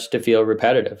starts to feel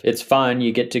repetitive. It's fun.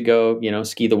 You get to go,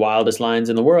 ski the wildest lines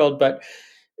in the world. But,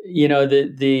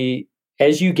 the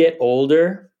as you get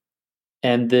older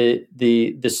and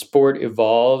the sport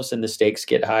evolves and the stakes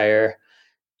get higher,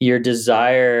 your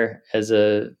desire as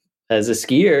a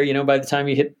skier, by the time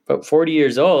you hit about 40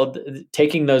 years old,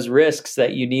 taking those risks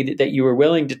that you were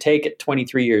willing to take at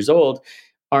 23 years old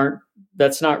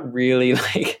that's not really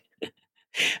like,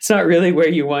 it's not really where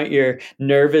you want your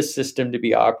nervous system to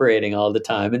be operating all the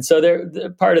time. And so they're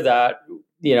part of that,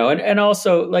 and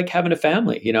also like having a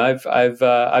family,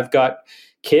 I've got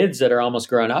kids that are almost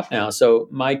grown up now. So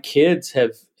my kids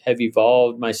have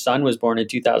evolved. My son was born in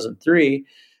 2003.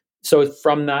 So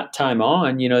from that time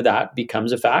on, that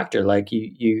becomes a factor. Like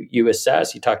you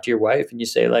assess, you talk to your wife and you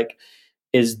say, like,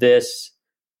 is this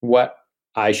what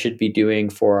I should be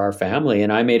doing for our family?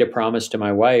 And I made a promise to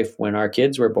my wife when our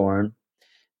kids were born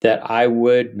that I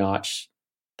would notch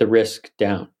the risk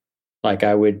down. Like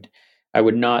I would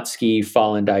not ski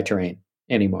fall and die terrain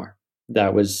anymore.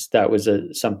 That was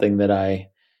something that I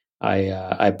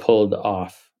pulled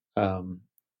off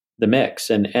the mix.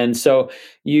 And so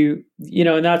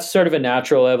and that's sort of a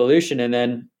natural evolution. And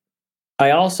then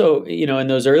I also, in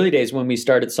those early days when we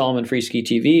started Salomon Free Ski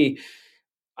TV,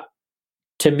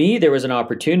 to me, there was an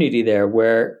opportunity there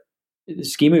where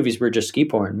ski movies were just ski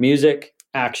porn, music,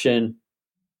 action,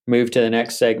 move to the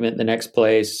next segment, the next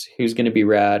place, who's going to be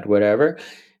rad, whatever.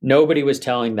 Nobody was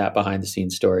telling that behind the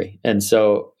scenes story. And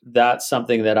so that's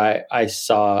something that I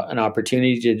saw an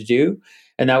opportunity to do.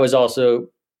 And that was also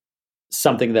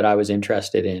something that I was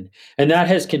interested in. And that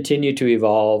has continued to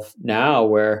evolve now,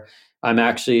 where I'm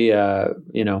actually,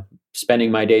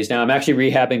 spending my days now. I'm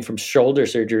actually rehabbing from shoulder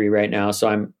surgery right now. So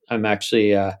I'm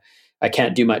actually, I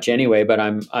can't do much anyway, but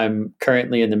I'm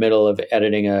currently in the middle of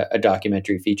editing a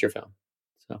documentary feature film.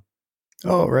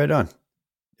 Oh, right on.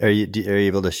 Are you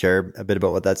able to share a bit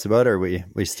about what that's about, or we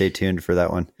stay tuned for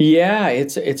that one? Yeah,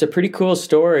 it's a pretty cool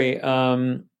story.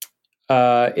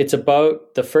 It's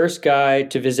about the first guy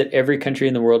to visit every country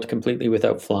in the world completely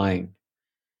without flying.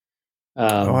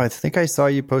 I think I saw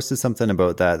you posted something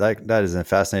about that. That is a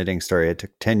fascinating story. It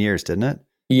took 10 years, didn't it?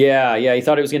 Yeah. He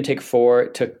thought it was going to take 4.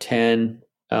 It took 10.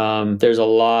 There's a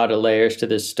lot of layers to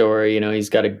this story. He's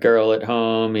got a girl at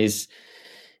home. It's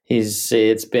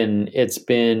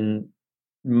been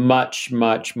much,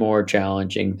 much more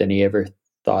challenging than he ever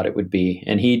thought it would be.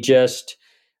 And he just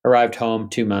arrived home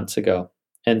 2 months ago.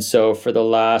 And so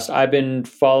I've been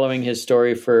following his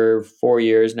story for 4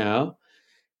 years now.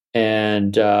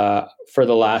 And for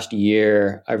the last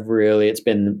year, it's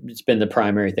been the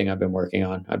primary thing I've been working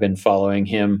on. I've been following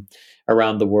him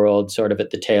around the world, sort of at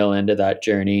the tail end of that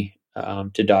journey,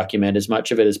 to document as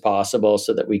much of it as possible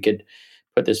so that we could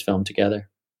put this film together.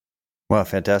 Well,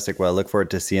 fantastic. Well, I look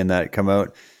forward to seeing that come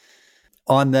out.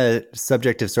 On the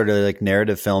subject of sort of like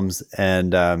narrative films,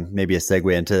 and maybe a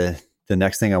segue into the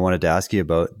next thing I wanted to ask you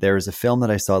about, there was a film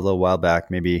that I saw a little while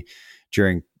back, maybe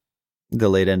during the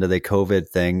late end of the COVID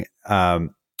thing. And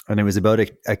it was about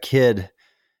a kid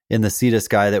in the Sea to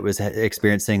Sky that was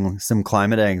experiencing some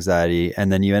climate anxiety.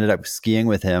 And then you ended up skiing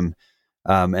with him,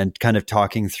 and kind of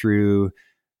talking through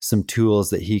some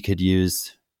tools that he could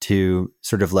use to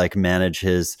sort of like manage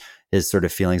his sort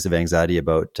of feelings of anxiety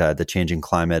about the changing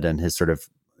climate, and his sort of,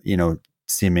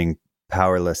 seeming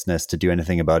powerlessness to do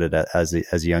anything about it as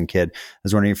a young kid. I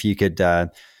was wondering if you could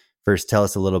first tell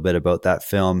us a little bit about that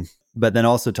film, but then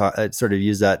also sort of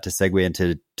use that to segue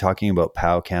into talking about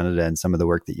POW Canada and some of the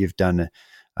work that you've done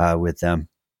with them.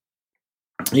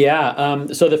 Yeah.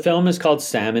 So the film is called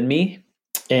Sam and Me,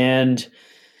 and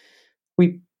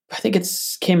I think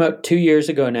it's came out 2 years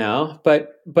ago now,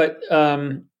 but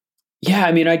yeah,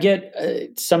 I mean, I get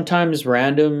sometimes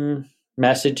random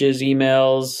messages,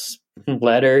 emails,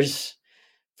 letters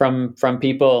from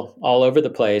people all over the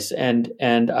place, and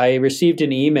I received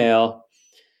an email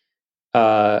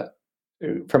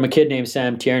from a kid named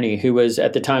Sam Tierney, who was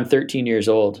at the time 13 years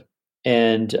old,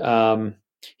 and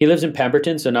he lives in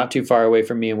Pemberton, so not too far away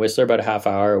from me in Whistler, about a half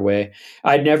hour away.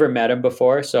 I'd never met him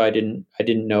before, so I didn't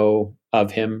know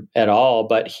of him at all,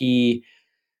 but he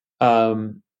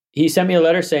sent me a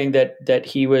letter saying that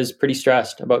he was pretty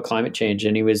stressed about climate change,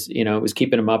 and he was, it was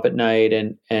keeping him up at night,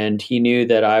 and he knew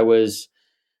that I was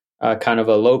kind of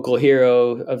a local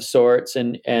hero of sorts,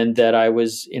 and that I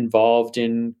was involved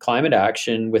in climate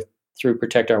action through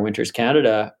Protect Our Winters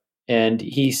Canada. And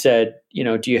he said,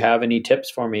 do you have any tips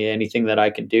for me? Anything that I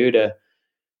can do to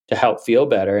help feel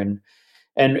better? And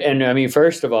I mean,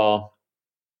 first of all,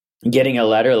 getting a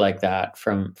letter like that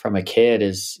from a kid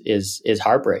is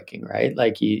heartbreaking, right?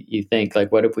 Like you think,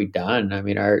 like, what have we done? I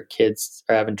mean, our kids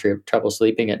are having trouble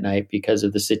sleeping at night because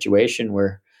of the situation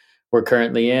we're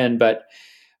currently in. But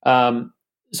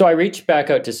so I reached back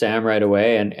out to Sam right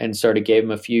away and sort of gave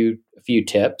him a few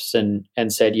tips and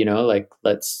said, like,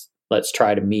 let's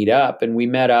try to meet up. And we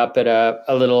met up at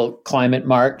a little climate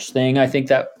march thing. I think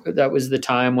that was the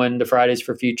time when the Fridays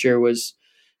for Future was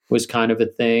kind of a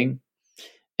thing.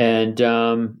 And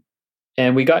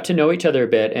we got to know each other a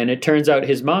bit. And it turns out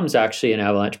his mom's actually an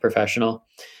avalanche professional,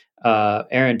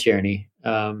 Erin Tierney.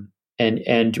 And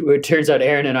it turns out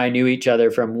Erin and I knew each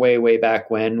other from way back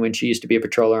when she used to be a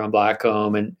patroller on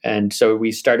Blackcomb. And so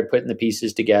we started putting the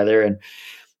pieces together.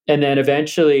 And then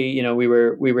eventually, we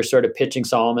were sort of pitching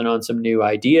Solomon on some new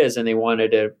ideas, and they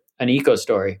wanted an eco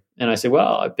story. And I said,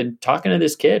 well, I've been talking to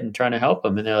this kid and trying to help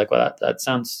him. And they're like, well, that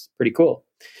sounds pretty cool.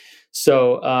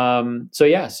 So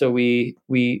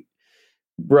we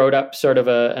wrote up sort of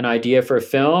an idea for a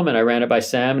film, and I ran it by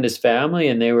Sam and his family,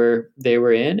 and they were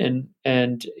in.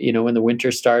 And when the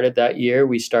winter started that year,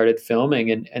 we started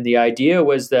filming, and the idea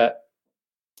was that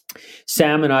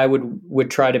Sam and I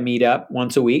would try to meet up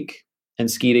once a week and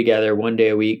ski together 1 day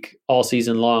a week all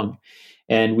season long.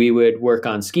 And we would work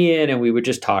on skiing, and we would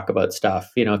just talk about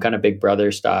stuff, kind of Big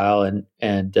Brother style, and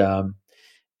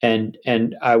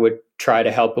I would try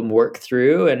to help him work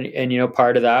through. And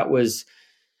part of that was,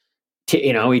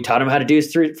 we taught him how to do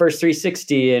his first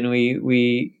 360, and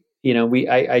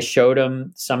I showed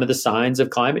him some of the signs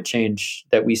of climate change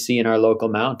that we see in our local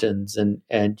mountains, and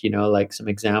like some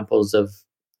examples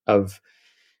of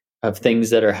things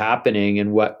that are happening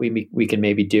and what we can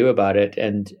maybe do about it.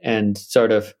 And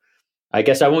sort of, I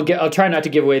guess I'll try not to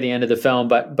give away the end of the film,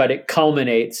 but it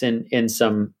culminates in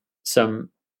some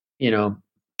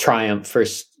triumph for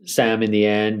Sam in the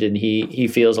end, and he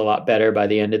feels a lot better by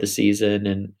the end of the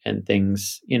season, and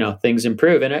things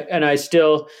improve. And I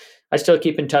still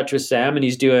keep in touch with Sam, and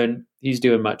he's doing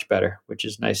much better, which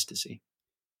is nice to see.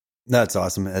 That's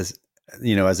awesome. As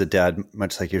you know, as a dad,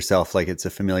 much like yourself, like it's a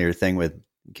familiar thing with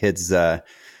kids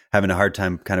having a hard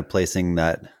time kind of placing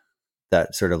that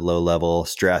sort of low level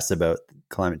stress about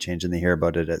climate change, and they hear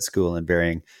about it at school in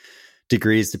varying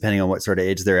degrees depending on what sort of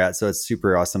age they're at. So it's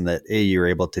super awesome that you're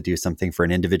able to do something for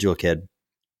an individual kid,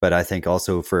 but I think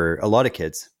also for a lot of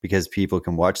kids, because people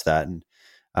can watch that.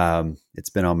 And it's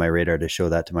been on my radar to show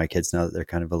that to my kids now that they're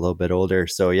kind of a little bit older.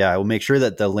 So yeah, I will make sure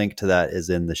that the link to that is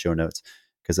in the show notes,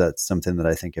 because that's something that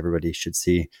I think everybody should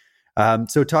see.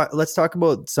 Let's talk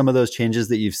about some of those changes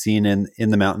that you've seen in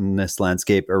the mountainous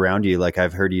landscape around you. Like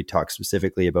I've heard you talk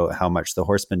specifically about how much the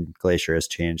Horstman Glacier has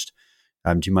changed.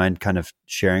 Do you mind kind of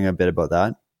sharing a bit about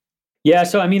that? Yeah,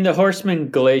 so I mean, the Horstman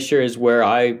Glacier is where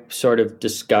I sort of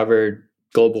discovered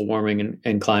global warming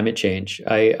and climate change.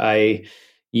 I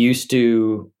used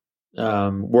to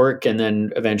work and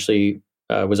then eventually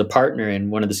was a partner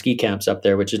in one of the ski camps up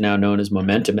there, which is now known as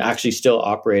Momentum, actually still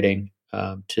operating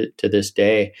to this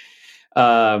day.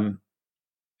 But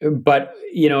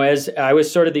as I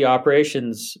was sort of the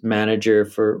operations manager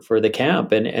for the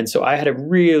camp, and so I had a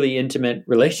really intimate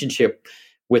relationship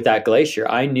with that glacier.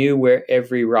 I knew where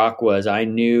every rock was. I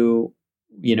knew,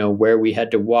 where we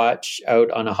had to watch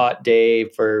out on a hot day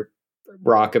for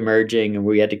rock emerging, and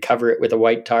we had to cover it with a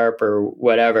white tarp or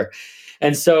whatever.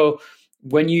 And so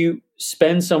when you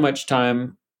spend so much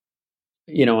time,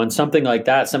 on something like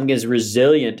that, something as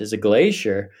resilient as a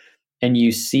glacier, and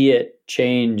you see it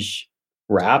change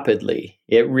rapidly,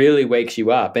 it really wakes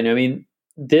you up. And I mean,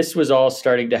 this was all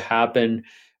starting to happen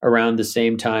around the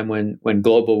same time when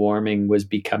global warming was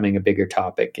becoming a bigger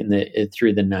topic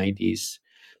through the 90s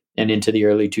and into the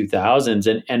early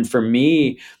 2000s. And for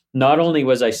me, not only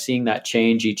was I seeing that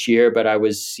change each year, but I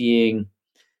was seeing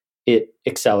it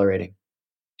accelerating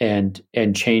and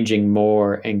changing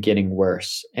more and getting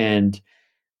worse. And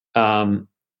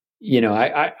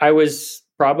I was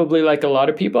probably like a lot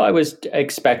of people, I was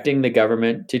expecting the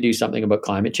government to do something about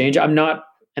climate change. I'm not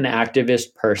an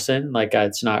activist person. Like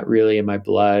it's not really in my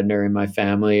blood or in my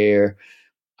family,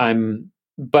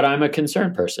 but I'm a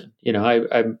concerned person.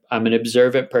 I'm an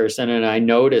observant person, and I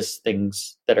notice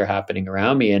things that are happening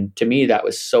around me. And to me, that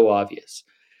was so obvious.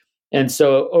 And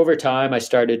so over time, I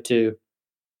started to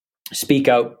speak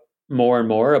out more and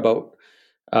more about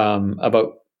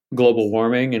global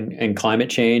warming and climate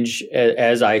change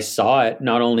as I saw it,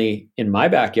 not only in my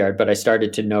backyard, but I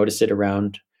started to notice it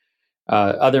around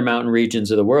other mountain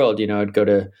regions of the world. I'd go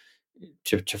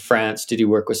to France to do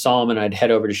work with Solomon. I'd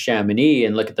head over to Chamonix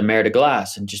and look at the Mer de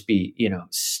Glace and just be,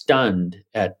 stunned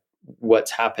at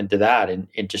what's happened to that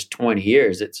in just 20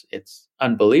 years. It's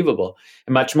unbelievable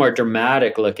and much more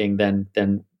dramatic looking than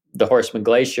the Horstman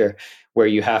Glacier, where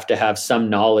you have to have some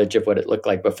knowledge of what it looked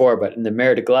like before. But in the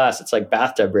Mer de Glace, it's like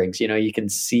bathtub rigs. You can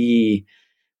see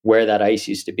where that ice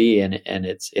used to be, and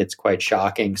it's quite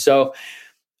shocking. So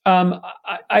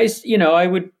I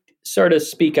would sort of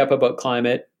speak up about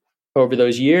climate over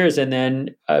those years. And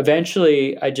then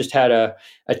eventually I just had a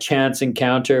chance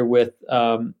encounter with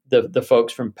the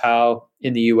folks from POW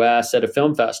in the US at a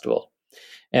film festival.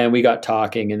 And we got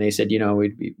talking, and they said,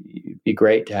 it'd be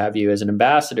great to have you as an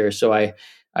ambassador. So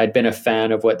I'd been a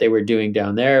fan of what they were doing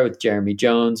down there with Jeremy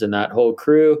Jones and that whole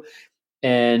crew.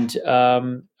 And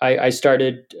I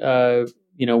started,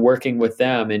 working with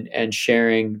them and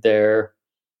sharing their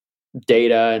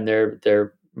data and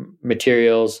their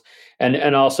materials,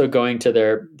 and also going to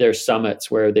their summits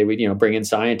where they would bring in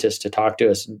scientists to talk to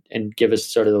us and give us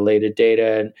sort of the latest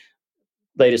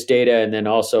data, and then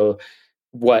also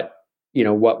what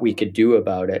we could do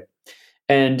about it.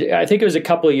 And I think it was a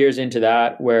couple of years into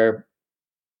that where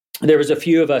there was a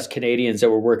few of us Canadians that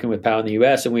were working with POW in the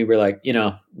US, and we were like,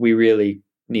 we really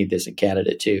need this in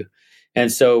Canada too.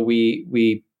 And so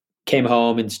we came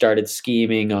home and started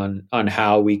scheming on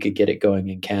how we could get it going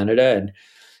in Canada, and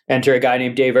enter a guy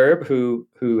named Dave Erb,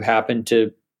 who happened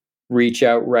to reach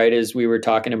out right as we were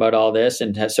talking about all this,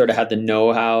 and has sort of had the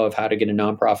know-how of how to get a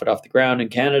nonprofit off the ground in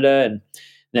Canada. And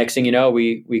next thing you know,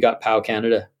 we got POW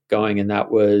Canada going, and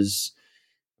that was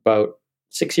about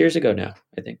 6 years ago now,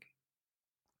 I think.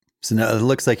 So now it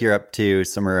looks like you're up to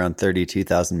somewhere around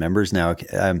 32,000 members now.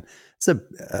 It's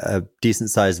a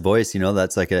decent sized voice,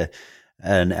 that's like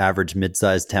an average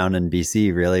mid-sized town in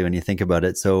BC, really, when you think about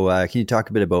it. So can you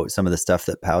talk a bit about some of the stuff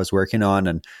that POW's working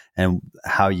on and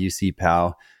how you see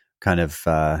POW kind of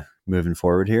moving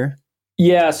forward here?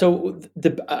 Yeah, so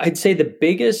I'd say the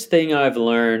biggest thing I've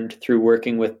learned through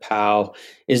working with POW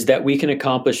is that we can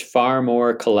accomplish far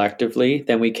more collectively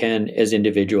than we can as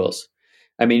individuals.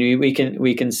 I mean,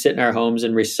 we can sit in our homes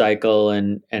and recycle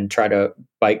and try to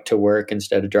bike to work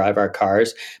instead of drive our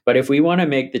cars. But if we want to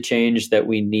make the change that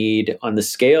we need on the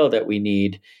scale that we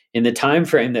need in the time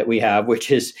frame that we have,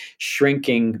 which is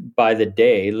shrinking by the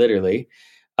day, literally,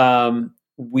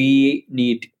 we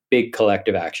need big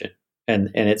collective action. And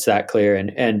it's that clear.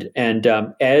 And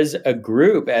as a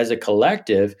group, as a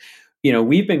collective,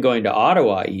 we've been going to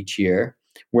Ottawa each year,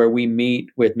 where we meet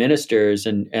with ministers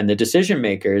and the decision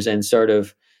makers and sort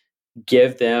of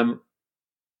give them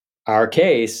our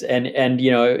case. And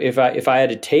if I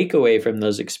had a takeaway from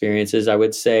those experiences, I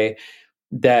would say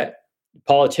that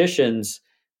politicians,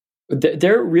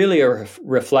 they're really a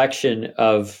reflection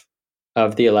of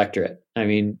the electorate. I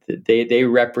mean, they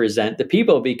represent the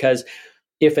people, because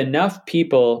if enough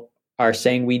people are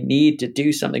saying we need to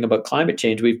do something about climate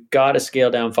change, we've got to scale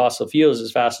down fossil fuels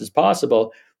as fast as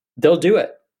possible, they'll do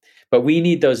it. But we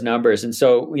need those numbers. And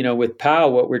so, with POW,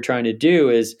 what we're trying to do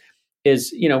is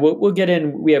we'll get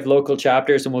in, we have local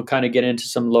chapters, and we'll kind of get into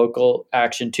some local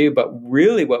action too. But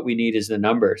really what we need is the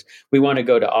numbers. We want to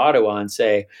go to Ottawa and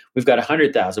say, we've got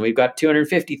 100,000, we've got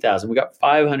 250,000, we've got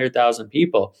 500,000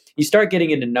 people. You start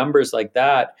getting into numbers like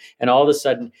that, and all of a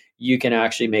sudden you can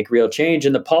actually make real change.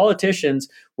 And the politicians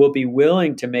will be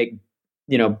willing to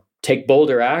take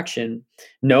bolder action,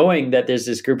 knowing that there's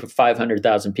this group of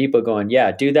 500,000 people going,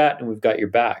 yeah, do that, and we've got your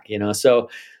back. So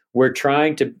we're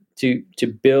trying to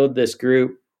build this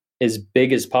group as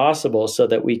big as possible so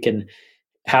that we can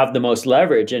have the most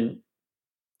leverage. And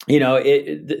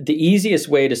the easiest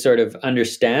way to sort of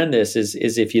understand this is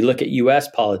if you look at U.S.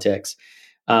 politics,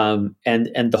 and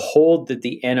the hold that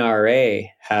the NRA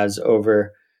has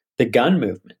over the gun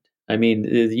movement. I mean,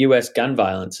 the U.S. gun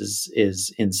violence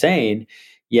is insane.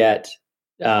 Yet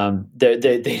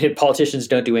the politicians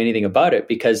don't do anything about it,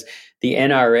 because the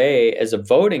NRA as a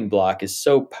voting bloc is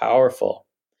so powerful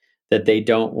that they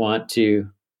don't want to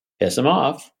piss them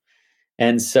off.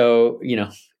 And so,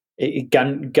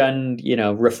 gun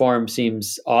reform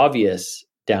seems obvious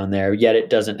down there, yet it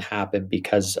doesn't happen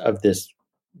because of this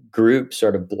group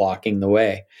sort of blocking the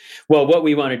way. Well, what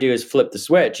we want to do is flip the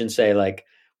switch and say, like,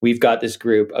 we've got this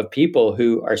group of people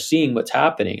who are seeing what's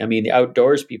happening. I mean, the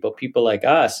outdoors people like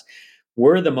us,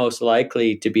 we're the most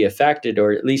likely to be affected,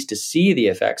 or at least to see the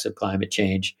effects of climate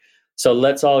change. So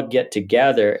let's all get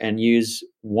together and use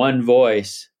one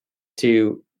voice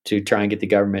to try and get the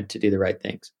government to do the right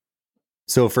things.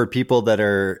 So for people that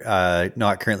are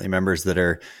not currently members, that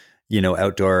are,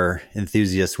 outdoor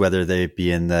enthusiasts, whether they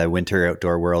be in the winter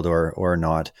outdoor world or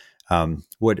not,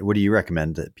 what do you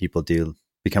recommend that people do?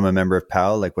 Become a member of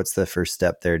POW? Like, what's the first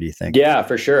step there, do you think? Yeah,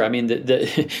 for sure. I mean,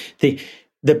 the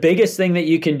biggest thing that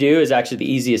you can do is actually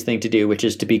the easiest thing to do, which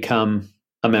is to become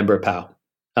a member of POW.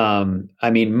 I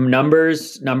mean,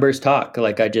 numbers talk,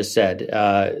 like I just said.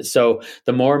 So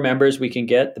the more members we can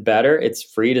get, the better. It's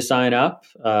free to sign up,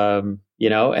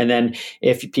 and then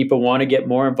if people want to get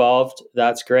more involved,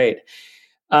 that's great.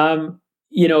 We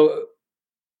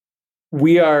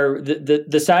are,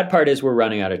 the sad part is we're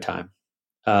running out of time.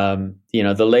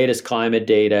 The latest climate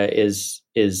data is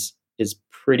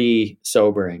pretty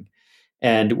sobering,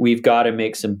 and we've got to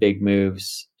make some big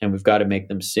moves, and we've got to make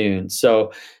them soon.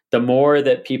 So the more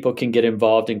that people can get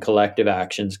involved in collective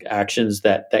actions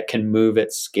that can move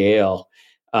at scale,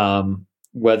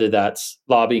 whether that's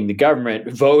lobbying the government,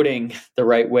 voting the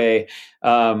right way,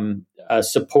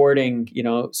 supporting,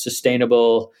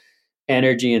 sustainable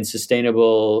energy and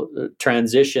sustainable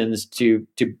transitions to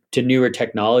newer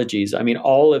technologies. I mean,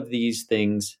 all of these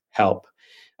things help.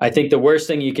 I think the worst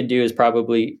thing you can do is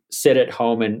probably sit at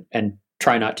home and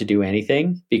try not to do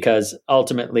anything, because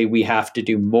ultimately we have to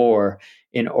do more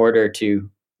in order to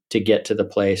get to the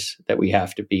place that we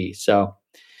have to be. So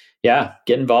yeah,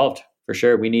 get involved for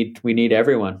sure. We need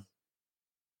everyone.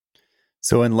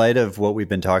 So in light of what we've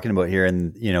been talking about here,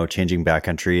 and, changing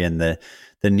backcountry and the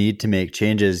need to make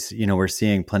changes, we're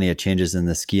seeing plenty of changes in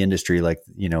the ski industry. Like,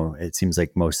 it seems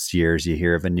like most years you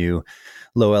hear of a new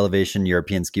low elevation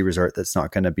European ski resort that's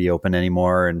not going to be open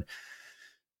anymore. And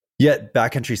yet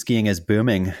backcountry skiing is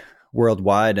booming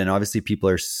worldwide. And obviously people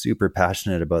are super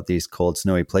passionate about these cold,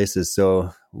 snowy places.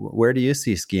 So where do you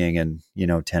see skiing in,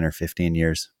 10 or 15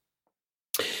 years?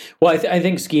 Well, I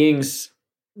think skiing's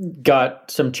got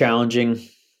some challenging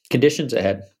conditions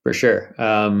ahead for sure.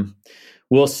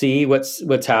 We'll see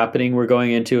what's happening. We're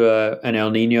going into an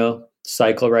El Nino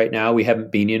cycle right now. We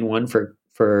haven't been in one for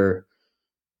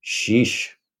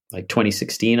like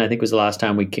 2016, I think was the last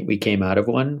time we came out of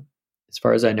one, as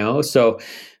far as I know. So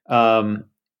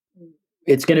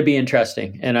it's going to be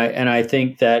interesting, and I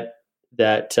think that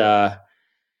as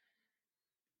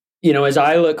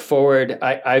I look forward,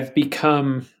 I've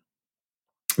become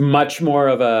much more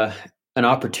of an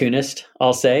opportunist,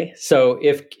 I'll say. So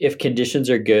if conditions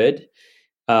are good,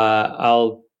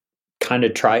 I'll kind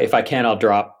of try. If I can, I'll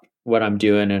drop what I'm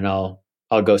doing and I'll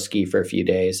go ski for a few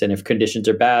days. And if conditions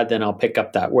are bad, then I'll pick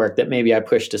up that work that maybe I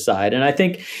pushed aside. And I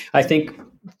think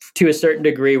to a certain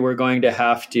degree, we're going to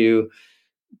have to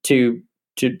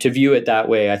view it that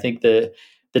way. I think the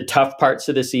tough parts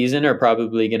of the season are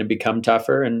probably going to become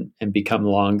tougher and become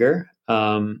longer.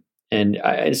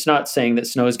 It's not saying that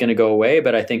snow is going to go away,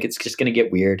 but I think it's just going to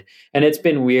get weird. And it's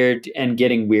been weird and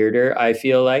getting weirder, I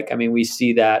feel like. I mean, we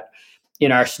see that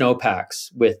in our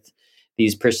snowpacks with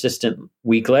these persistent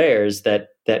weak layers that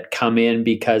come in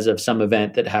because of some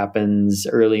event that happens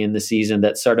early in the season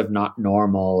that's sort of not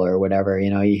normal or whatever.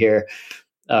 You hear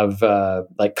of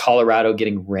like Colorado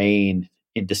getting rain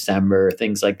in December,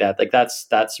 things like that. Like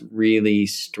that's really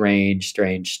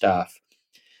strange stuff.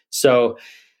 So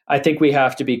I think we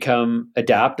have to become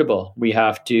adaptable. We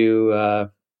have to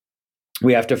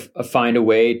find a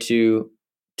way to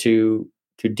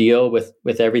deal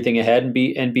with everything ahead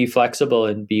and be flexible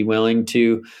and be willing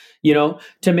to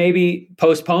maybe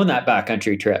postpone that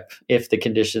backcountry trip if the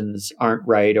conditions aren't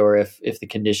right or if the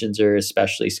conditions are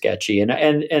especially sketchy.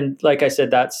 And like I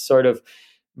said, that's sort of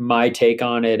my take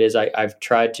on it. Is I've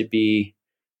tried to be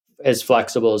as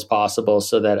flexible as possible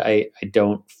so that I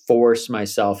don't force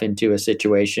myself into a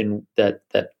situation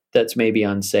that's maybe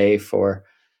unsafe or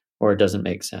doesn't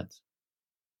make sense.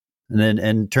 And then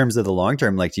in terms of the long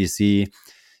term, like, do you see,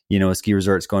 ski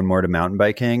resorts going more to mountain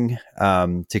biking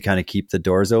to kind of keep the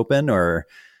doors open? Or,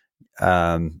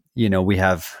 it's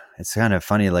kind of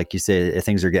funny, like you say,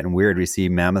 things are getting weird. We see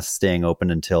Mammoth staying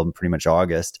open until pretty much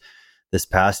August this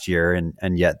past year.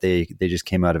 And yet they just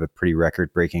came out of a pretty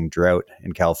record-breaking drought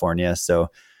in California. So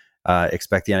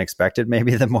expect the unexpected,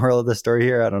 maybe the moral of the story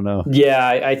here. I don't know. Yeah,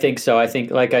 I think so. I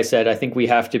think, like I said, I think we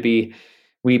have to be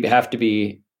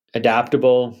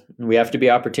adaptable. We have to be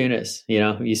opportunists.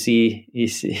 You see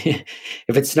if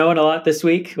it's snowing a lot this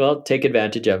week, well, take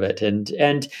advantage of it. And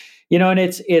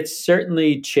it's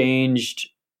certainly changed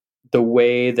the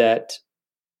way that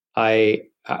I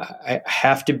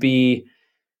have to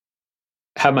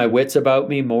have my wits about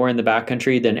me more in the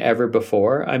backcountry than ever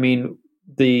before. I mean,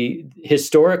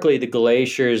 historically the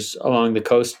glaciers along the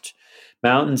coast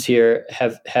mountains here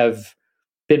have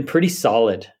been pretty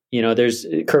solid. There's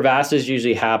crevasses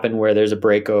usually happen where there's a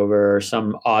breakover or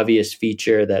some obvious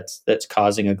feature that's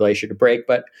causing a glacier to break.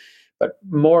 But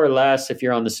more or less, if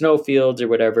you're on the snowfields or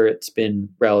whatever, it's been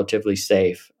relatively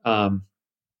safe. But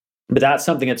that's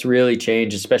something that's really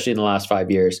changed, especially in the last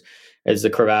 5 years, as the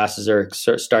crevasses are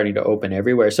starting to open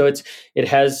everywhere. So it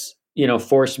has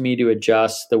forced me to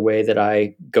adjust the way that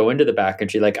I go into the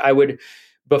backcountry. Like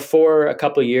before a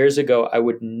couple of years ago, I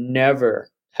would never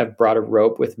have brought a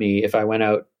rope with me if I went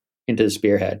out into the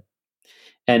Spearhead.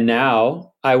 And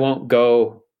now I won't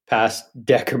go past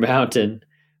Decker Mountain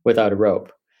without a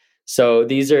rope. So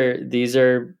these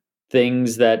are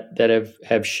things that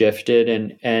have shifted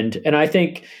and I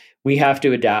think we have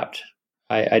to adapt.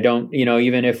 I don't,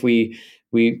 even if we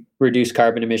reduce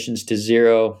carbon emissions to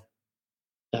zero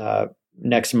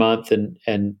next month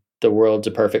and the world's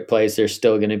a perfect place, there's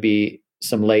still going to be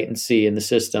some latency in the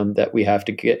system that we have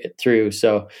to get through.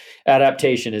 So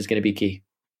adaptation is going to be key.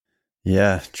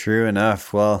 Yeah, true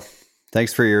enough. Well,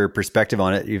 thanks for your perspective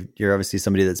on it. You're obviously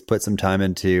somebody that's put some time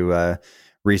into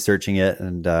researching it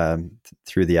and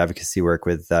through the advocacy work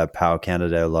with POW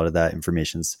Canada, a lot of that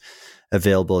information's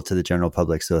available to the general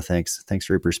public. So thanks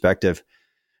for your perspective.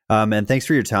 And thanks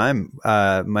for your time,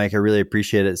 Mike. I really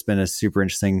appreciate it. It's been a super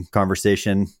interesting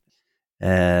conversation.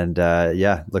 And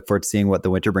look forward to seeing what the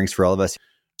winter brings for all of us.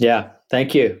 Yeah,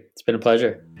 thank you. It's been a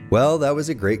pleasure. Well, that was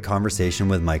a great conversation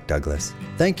with Mike Douglas.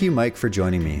 Thank you, Mike, for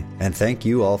joining me, and thank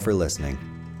you all for listening.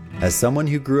 As someone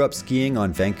who grew up skiing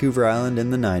on Vancouver Island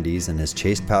in the 90s and has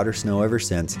chased powder snow ever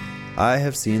since, I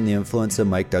have seen the influence of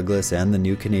Mike Douglas and the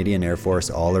new Canadian Air Force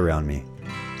all around me.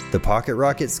 The pocket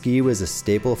rocket ski was a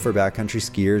staple for backcountry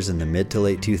skiers in the mid to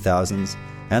late 2000s,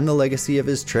 and the legacy of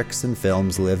his tricks and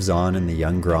films lives on in the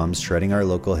young Groms shredding our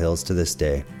local hills to this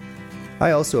day.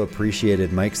 I also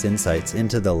appreciated Mike's insights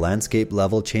into the landscape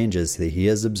level changes that he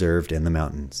has observed in the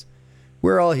mountains.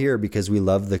 We're all here because we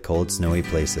love the cold, snowy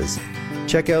places.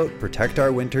 Check out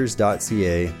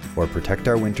protectourwinters.ca or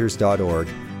protectourwinters.org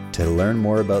to learn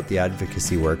more about the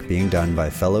advocacy work being done by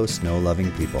fellow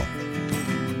snow-loving people.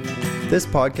 This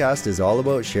podcast is all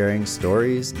about sharing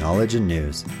stories, knowledge, and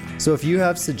news. So if you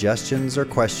have suggestions or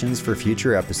questions for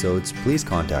future episodes, please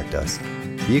contact us.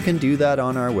 You can do that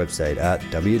on our website at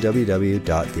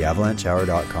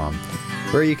www.theavalanchehour.com,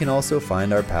 where you can also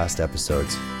find our past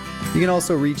episodes. You can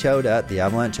also reach out at the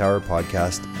Avalanche Hour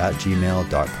Podcast at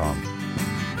gmail.com.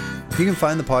 You can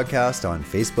find the podcast on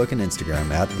Facebook and Instagram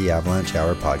at the Avalanche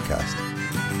Hour Podcast.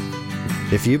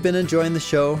 If you've been enjoying the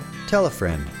show, tell a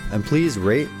friend, and please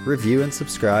rate, review, and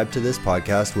subscribe to this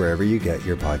podcast wherever you get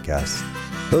your podcasts.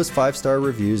 Those 5-star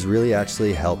reviews really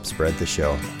actually help spread the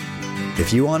show.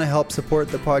 If you want to help support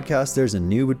the podcast, there's a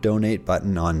new donate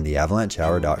button on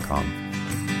theavalanchehour.com.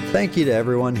 Thank you to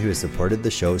everyone who has supported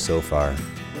the show so far.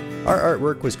 Our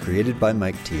artwork was created by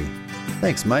Mike T.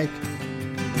 Thanks, Mike.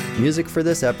 Music for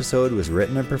this episode was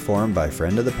written and performed by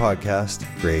friend of the podcast,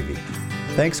 Gravy.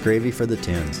 Thanks, Gravy, for the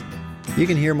tunes. You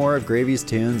can hear more of Gravy's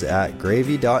tunes at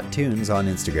gravy.tunes on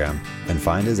Instagram and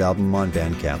find his album on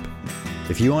Bandcamp.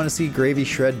 If you want to see Gravy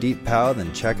shred deep pow,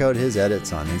 then check out his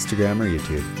edits on Instagram or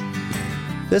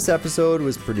YouTube. This episode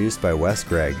was produced by Wes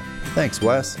Gregg. Thanks,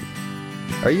 Wes.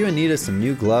 Are you in need of some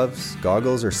new gloves,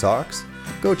 goggles, or socks?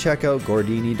 Go check out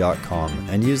Gordini.com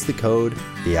and use the code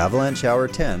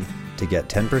TheAvalancheHour10 to get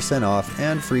 10% off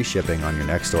and free shipping on your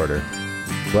next order.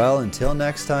 Well, until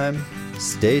next time,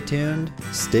 stay tuned,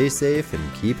 stay safe,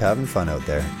 and keep having fun out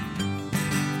there.